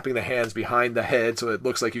them clapping the hands behind the head, so it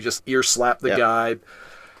looks like you just ear slap the guy.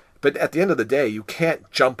 But at the end of the day, you can't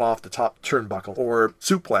jump off the top turnbuckle or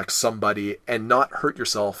suplex somebody and not hurt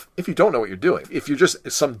yourself if you don't know what you're doing. If you're just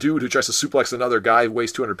some dude who tries to suplex another guy who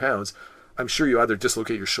weighs 200 pounds, I'm sure you either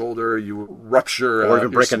dislocate your shoulder, you rupture... or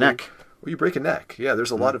even break a neck. Or you break a neck. Yeah, there's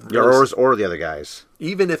a lot of... Yours or the other guys.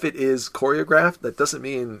 Even if it is choreographed, that doesn't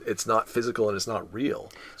mean it's not physical and it's not real.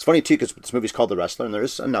 It's funny, too, because this movie's called The Wrestler, and there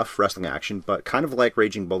is enough wrestling action, but kind of like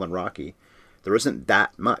Raging Bull and Rocky, there isn't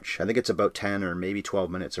that much. I think it's about 10 or maybe 12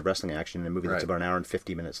 minutes of wrestling action in a movie that's about an hour and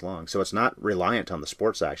 50 minutes long. So it's not reliant on the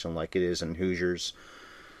sports action like it is in Hoosiers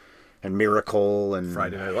and Miracle and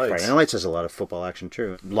Friday Night Lights. Friday Night Lights has a lot of football action,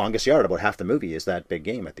 too. Longest Yard, about half the movie, is that big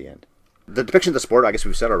game at the end. The depiction of the sport, I guess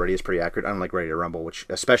we've said already, is pretty accurate, unlike Ready to Rumble, which,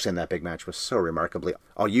 especially in that big match, was so remarkably,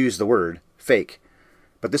 I'll use the word, fake.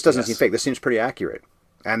 But this doesn't seem fake. This seems pretty accurate.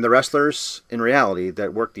 And the wrestlers, in reality,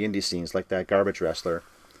 that work the indie scenes, like that garbage wrestler,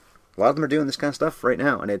 a lot of them are doing this kind of stuff right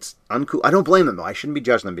now, and it's uncool. I don't blame them, though. I shouldn't be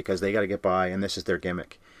judging them because they got to get by, and this is their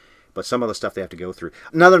gimmick. But some of the stuff they have to go through.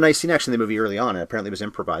 Another nice scene, actually, in the movie early on, and apparently it was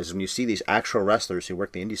improvised, is when you see these actual wrestlers who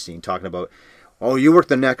work the indie scene talking about, oh, you work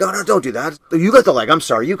the neck. Oh, no, don't do that. You got the leg. I'm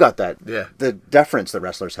sorry, you got that. Yeah. The deference that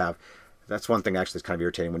wrestlers have. That's one thing, actually, that's kind of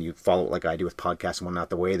irritating when you follow it like I do with podcasts and whatnot,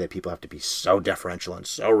 the way that people have to be so deferential and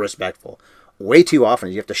so respectful. Way too often,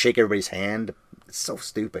 you have to shake everybody's hand. It's so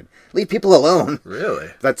stupid. Leave people alone. Really?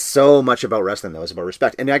 That's so much about wrestling, though, is about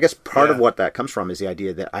respect. And I guess part of what that comes from is the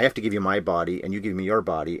idea that I have to give you my body and you give me your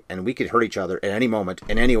body, and we could hurt each other at any moment,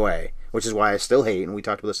 in any way, which is why I still hate, and we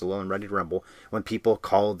talked about this a little in Ready to Rumble, when people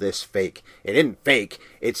call this fake. It isn't fake.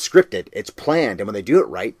 It's scripted. It's planned. And when they do it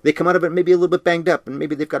right, they come out of it maybe a little bit banged up, and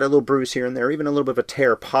maybe they've got a little bruise here and there, even a little bit of a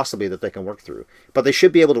tear possibly that they can work through. But they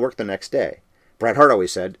should be able to work the next day. Bret Hart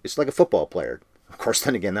always said, it's like a football player. Of course,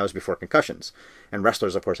 then again, that was before concussions. And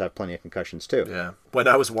wrestlers, of course, have plenty of concussions, too. Yeah. When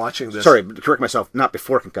I was watching this... Sorry, correct myself, not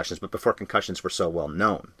before concussions, but before concussions were so well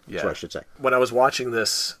known. Yeah. That's what I should say. When I was watching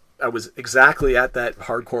this, I was exactly at that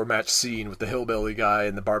hardcore match scene with the hillbilly guy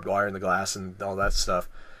and the barbed wire and the glass and all that stuff.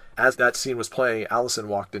 As that scene was playing, Allison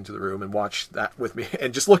walked into the room and watched that with me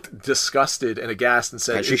and just looked disgusted and aghast and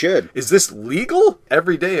said, as she should. Is this legal?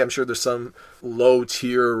 Every day, I'm sure there's some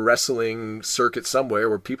low-tier wrestling circuit somewhere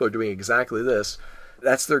where people are doing exactly this.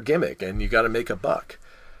 That's their gimmick, and you got to make a buck.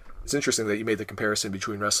 It's interesting that you made the comparison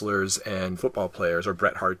between wrestlers and football players, or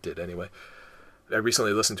Bret Hart did anyway. I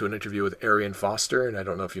recently listened to an interview with Arian Foster, and I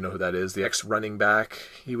don't know if you know who that is, the ex-running back.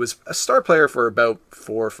 He was a star player for about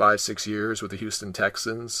 4, 5, 6 years with the Houston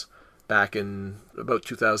Texans back in about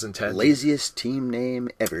 2010. Laziest team name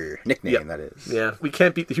ever. Nickname, that is. Yeah, we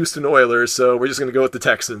can't beat the Houston Oilers, so we're just going to go with the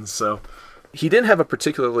Texans. So he didn't have a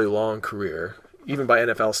particularly long career, even by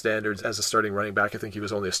NFL standards, as a starting running back. I think he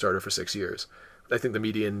was only a starter for 6 years. I think the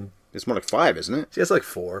median... It's more like 5, isn't it? It's like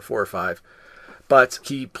 4 or 5. But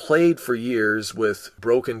he played for years with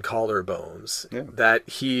broken collarbones that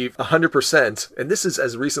he 100%, and this is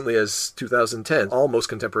as recently as 2010, almost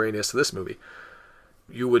contemporaneous to this movie,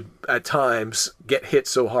 you would at times get hit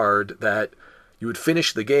so hard that you would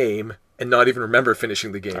finish the game and not even remember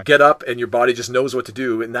finishing the game. Get up and your body just knows what to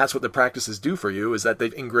do, and that's what the practices do for you, is that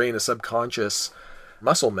they ingrain a subconscious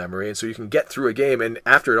muscle memory, and so you can get through a game, and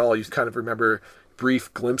after it all, you kind of remember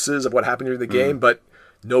brief glimpses of what happened during the game, but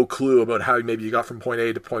no clue about how maybe you got from point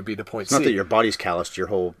A to point B to point C. It's not that your body's calloused, your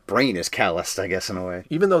whole brain is calloused, I guess, in a way.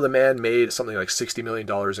 Even though the man made something like $60 million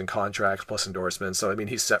in contracts plus endorsements, so I mean,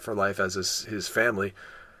 he's set for life as his family,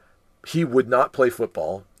 he would not play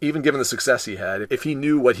football, even given the success he had. If he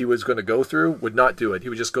knew what he was going to go through, would not do it. He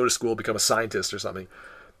would just go to school, become a scientist or something.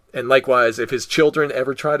 And likewise, if his children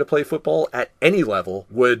ever try to play football at any level,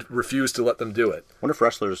 would refuse to let them do it. I wonder if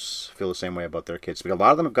wrestlers feel the same way about their kids. Because a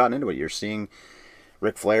lot of them have gotten into it. You're seeing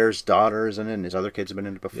Ric Flair's daughter's in it, and his other kids have been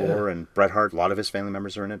in it before, and Bret Hart, a lot of his family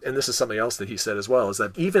members are in it. And this is something else that he said as well, is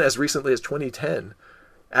that even as recently as 2010,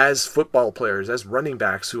 as football players, as running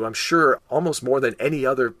backs, who I'm sure almost more than any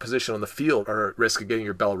other position on the field are at risk of getting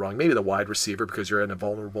your bell rung, maybe the wide receiver because you're in a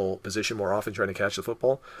vulnerable position more often trying to catch the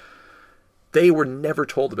football, they were never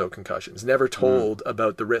told about concussions, never told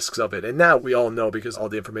about the risks of it. And now we all know because all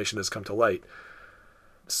the information has come to light.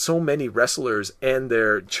 So many wrestlers and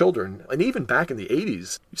their children, and even back in the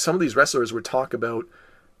 80s, some of these wrestlers would talk about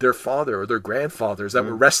their father or their grandfathers that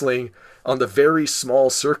were wrestling on the very small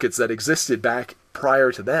circuits that existed back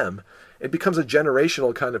prior to them. It becomes a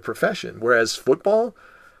generational kind of profession. Whereas football,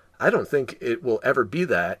 I don't think it will ever be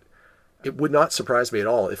that. It would not surprise me at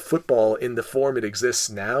all if football in the form it exists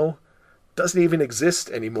now doesn't even exist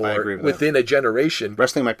anymore within a generation.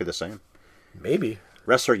 Wrestling might be the same. Maybe.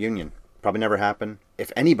 Wrestler union. Probably never happen.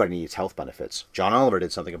 If anybody needs health benefits, John Oliver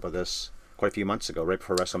did something about this quite a few months ago, right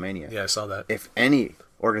before WrestleMania. Yeah, I saw that. If any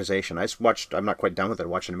organization, I'm not quite done with it,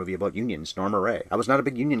 watching a movie about unions, Norma Ray. I was not a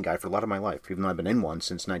big union guy for a lot of my life, even though I've been in one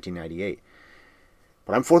since 1998.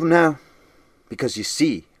 But I'm for them now, because you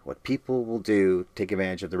see what people will do, take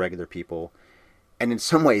advantage of the regular people. And in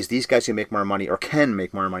some ways, these guys who make more money, or can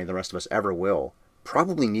make more money than the rest of us ever will,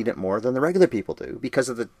 probably need it more than the regular people do because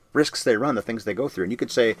of the risks they run, the things they go through. And you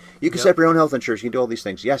could say, you can set up your own health insurance, you can do all these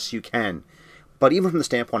things. Yes, you can. But even from the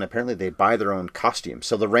standpoint, apparently they buy their own costumes.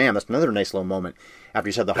 So the Ram, that's another nice little moment. After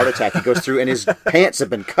he's had the heart attack, he goes through and his pants have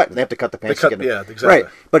been cut. They have to cut the pants. Yeah, exactly. Right.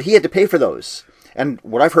 But he had to pay for those. And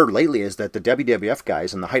what I've heard lately is that the WWF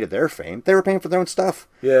guys, in the height of their fame, they were paying for their own stuff.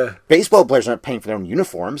 Yeah. Baseball players aren't paying for their own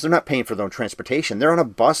uniforms. They're not paying for their own transportation. They're on a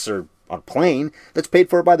bus or on a plane that's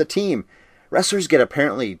paid for by the team. Wrestlers get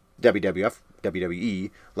apparently WWF,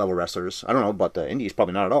 WWE level wrestlers. I don't know about the indies,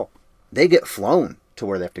 probably not at all. They get flown to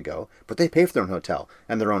where they have to go, but they pay for their own hotel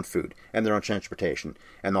and their own food and their own transportation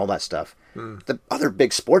and all that stuff. The other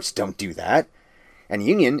big sports don't do that. And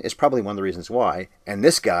union is probably one of the reasons why. And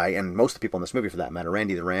this guy, and most of the people in this movie for that matter,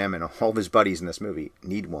 Randy the Ram and all of his buddies in this movie,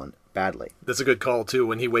 need one badly. That's a good call, too,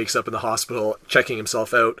 when he wakes up in the hospital checking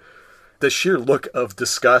himself out. The sheer look of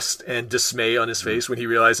disgust and dismay on his face when he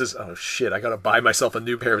realizes, oh shit, I gotta buy myself a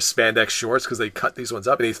new pair of spandex shorts because they cut these ones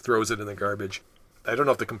up, and he throws it in the garbage. I don't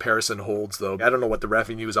know if the comparison holds, though. I don't know what the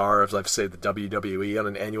revenues are of, let's say, the WWE on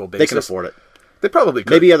an annual basis. They can afford it. They probably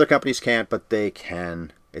could. Maybe other companies can't, but they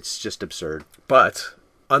can. It's just absurd. But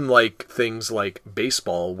unlike things like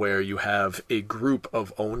baseball, where you have a group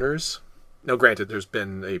of owners, now granted, there's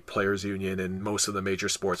been a players' union in most of the major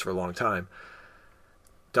sports for a long time,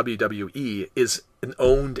 WWE is an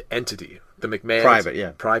owned entity. The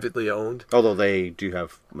McMahons, privately owned. Although they do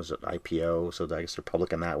have, was it IPO, so I guess they're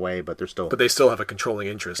public in that way, but they're still... But they still have a controlling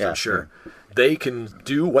interest, I'm sure. Yeah. They can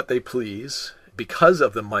do what they please because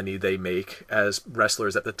of the money they make as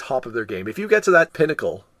wrestlers at the top of their game. If you get to that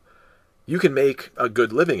pinnacle, you can make a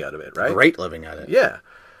good living out of it, right? Great living at it. Yeah.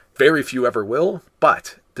 Very few ever will,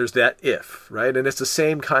 but there's that if, right? And it's the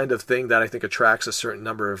same kind of thing that I think attracts a certain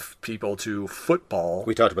number of people to football.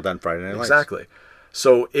 We talked about that on Friday Night Lights. Exactly.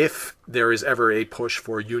 So if there is ever a push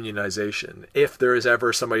for unionization, if there is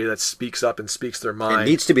ever somebody that speaks up and speaks their mind...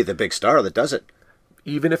 It needs to be the big star that does it.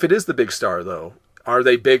 Even if it is the big star, though, are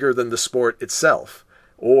they bigger than the sport itself?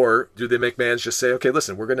 Or do the McMahons just say, okay,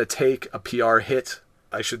 listen, we're going to take a PR hit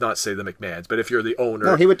I should not say the McMahons, but if you're the owner,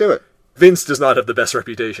 No, he would do it. Vince does not have the best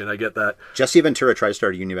reputation. I get that. Jesse Ventura tried to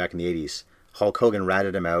start a union back in the 80s. Hulk Hogan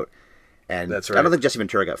ratted him out. And That's right. I don't think Jesse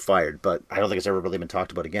Ventura got fired, but I don't think it's ever really been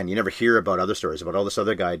talked about again. You never hear about other stories about, this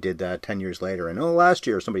other guy did that 10 years later, and last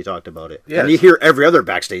year somebody talked about it. Yeah. And you hear every other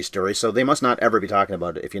backstage story, so they must not ever be talking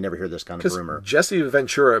about it if you never hear this kind of rumor. Jesse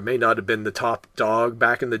Ventura may not have been the top dog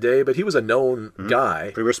back in the day, but he was a known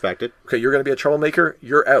guy. Pretty respected. Okay, you're going to be a troublemaker,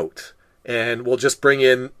 you're out. And we'll just bring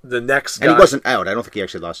in the next guy. And he wasn't out. I don't think he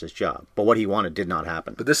actually lost his job. But what he wanted did not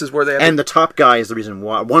happen. But this is where they have And the top guy is the reason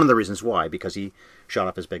why, one of the reasons why, because he shot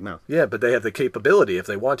up his big mouth. Yeah, but they have the capability, if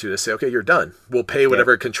they want to say, okay, you're done. We'll pay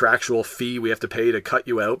whatever contractual fee we have to pay to cut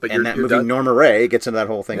you out, but And you're that movie, done. Norma Ray, gets into that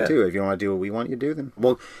whole thing, Yeah. too. If you want to do what we want you to do, then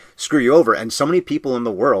we'll screw you over. And so many people in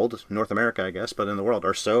the world, North America, I guess, but in the world,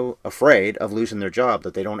 are so afraid of losing their job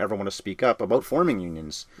that they don't ever want to speak up about forming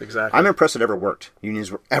unions. Exactly. I'm impressed it ever worked. Unions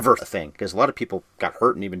were ever a thing, because a lot of people got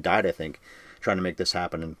hurt and even died, I think, trying to make this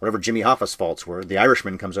happen. And whatever Jimmy Hoffa's faults were, The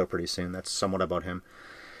Irishman comes out pretty soon. That's somewhat about him.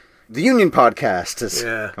 The Union Podcast has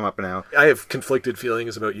come up now. I have conflicted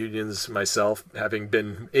feelings about unions myself, having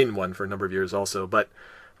been in one for a number of years also. But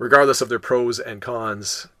regardless of their pros and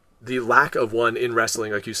cons, the lack of one in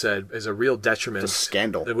wrestling, like you said, is a real detriment. It's a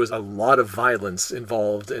scandal. There was a lot of violence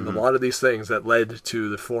involved in a lot of these things that led to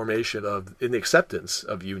the formation of, in the acceptance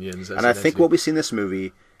of unions. As And I think what we see in this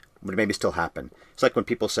movie would maybe still happen. It's like when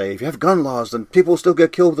people say, if you have gun laws, then people will still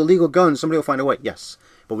get killed with illegal guns. Somebody will find a way. Yes,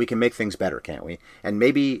 but we can make things better, can't we? And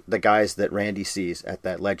maybe the guys that Randy sees at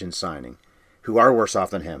that Legend signing, who are worse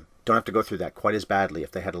off than him, don't have to go through that quite as badly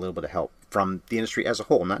if they had a little bit of help from the industry as a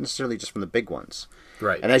whole, not necessarily just from the big ones.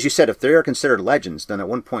 Right. And as you said, if they are considered legends, then at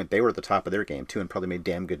one point they were at the top of their game too and probably made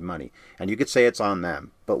damn good money. And you could say it's on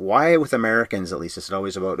them. But why with Americans, at least, is it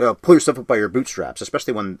always about, pull yourself up by your bootstraps,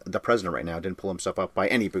 especially when the president right now didn't pull himself up by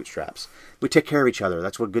any bootstraps. We take care of each other.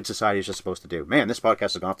 That's what good society is just supposed to do. Man, this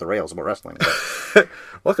podcast has gone off the rails about wrestling.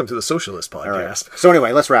 Welcome to the Socialist All Podcast. right. So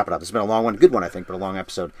anyway, let's wrap it up. It's been a long one. Good one, I think, but a long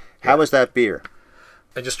episode. How was that beer?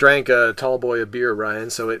 I just drank a tall boy of beer, Ryan,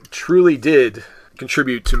 so it truly did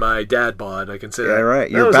contribute to my dad bod. I can say that. All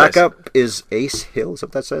right. That Your was nice. backup is Ace Hill. Is that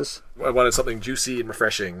what that says? I wanted something juicy and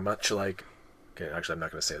refreshing, much like... Okay, actually, I'm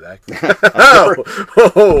not going to say that.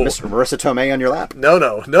 Oh! Miss Marissa Tomei on your lap. No.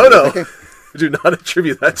 Do not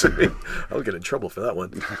attribute that to me. I'll get in trouble for that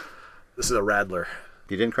one. This is a Radler.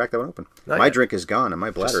 You didn't crack that one open. Not My yet. drink is gone and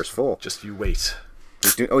my bladder is full. Just you wait.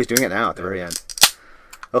 He's doing it now at the very end.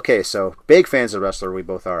 Okay, so big fans of wrestler, we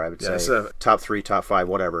both are, I would say. Yes, top 3, top 5,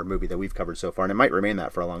 whatever movie that we've covered so far, and it might remain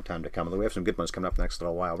that for a long time to come. Although we have some good ones coming up next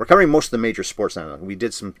little while. We're covering most of the major sports now. We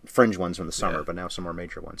did some fringe ones in the summer, but now some more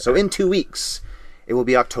major ones. So in 2 weeks, it will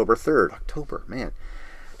be October 3rd. October, man.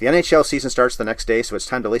 The NHL season starts the next day, so it's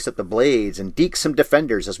time to lace up the blades and deke some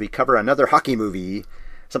defenders as we cover another hockey movie.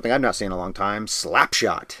 Something I've not seen in a long time,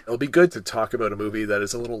 Slapshot. It'll be good to talk about a movie that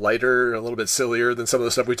is a little lighter, a little bit sillier than some of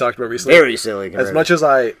the stuff we talked about recently. Very silly. As much as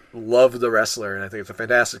I love The Wrestler, and I think it's a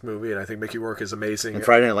fantastic movie, and I think Mickey Rourke is amazing. And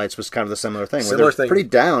Friday Night Lights was kind of the similar thing. Similar where they're thing. pretty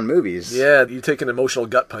down movies. Yeah, you take an emotional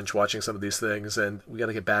gut punch watching some of these things, and we got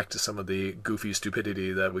to get back to some of the goofy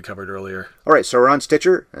stupidity that we covered earlier. All right, so we're on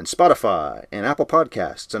Stitcher and Spotify and Apple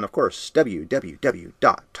Podcasts and, of course,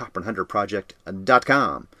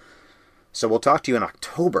 www.top100project.com. So we'll talk to you in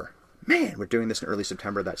October. Man, we're doing this in early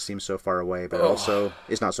September. That seems so far away, but also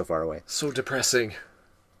is not so far away. So depressing.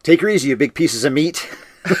 Take her easy, you big pieces of meat.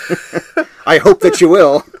 I hope that you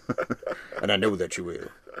will. And I know that you will.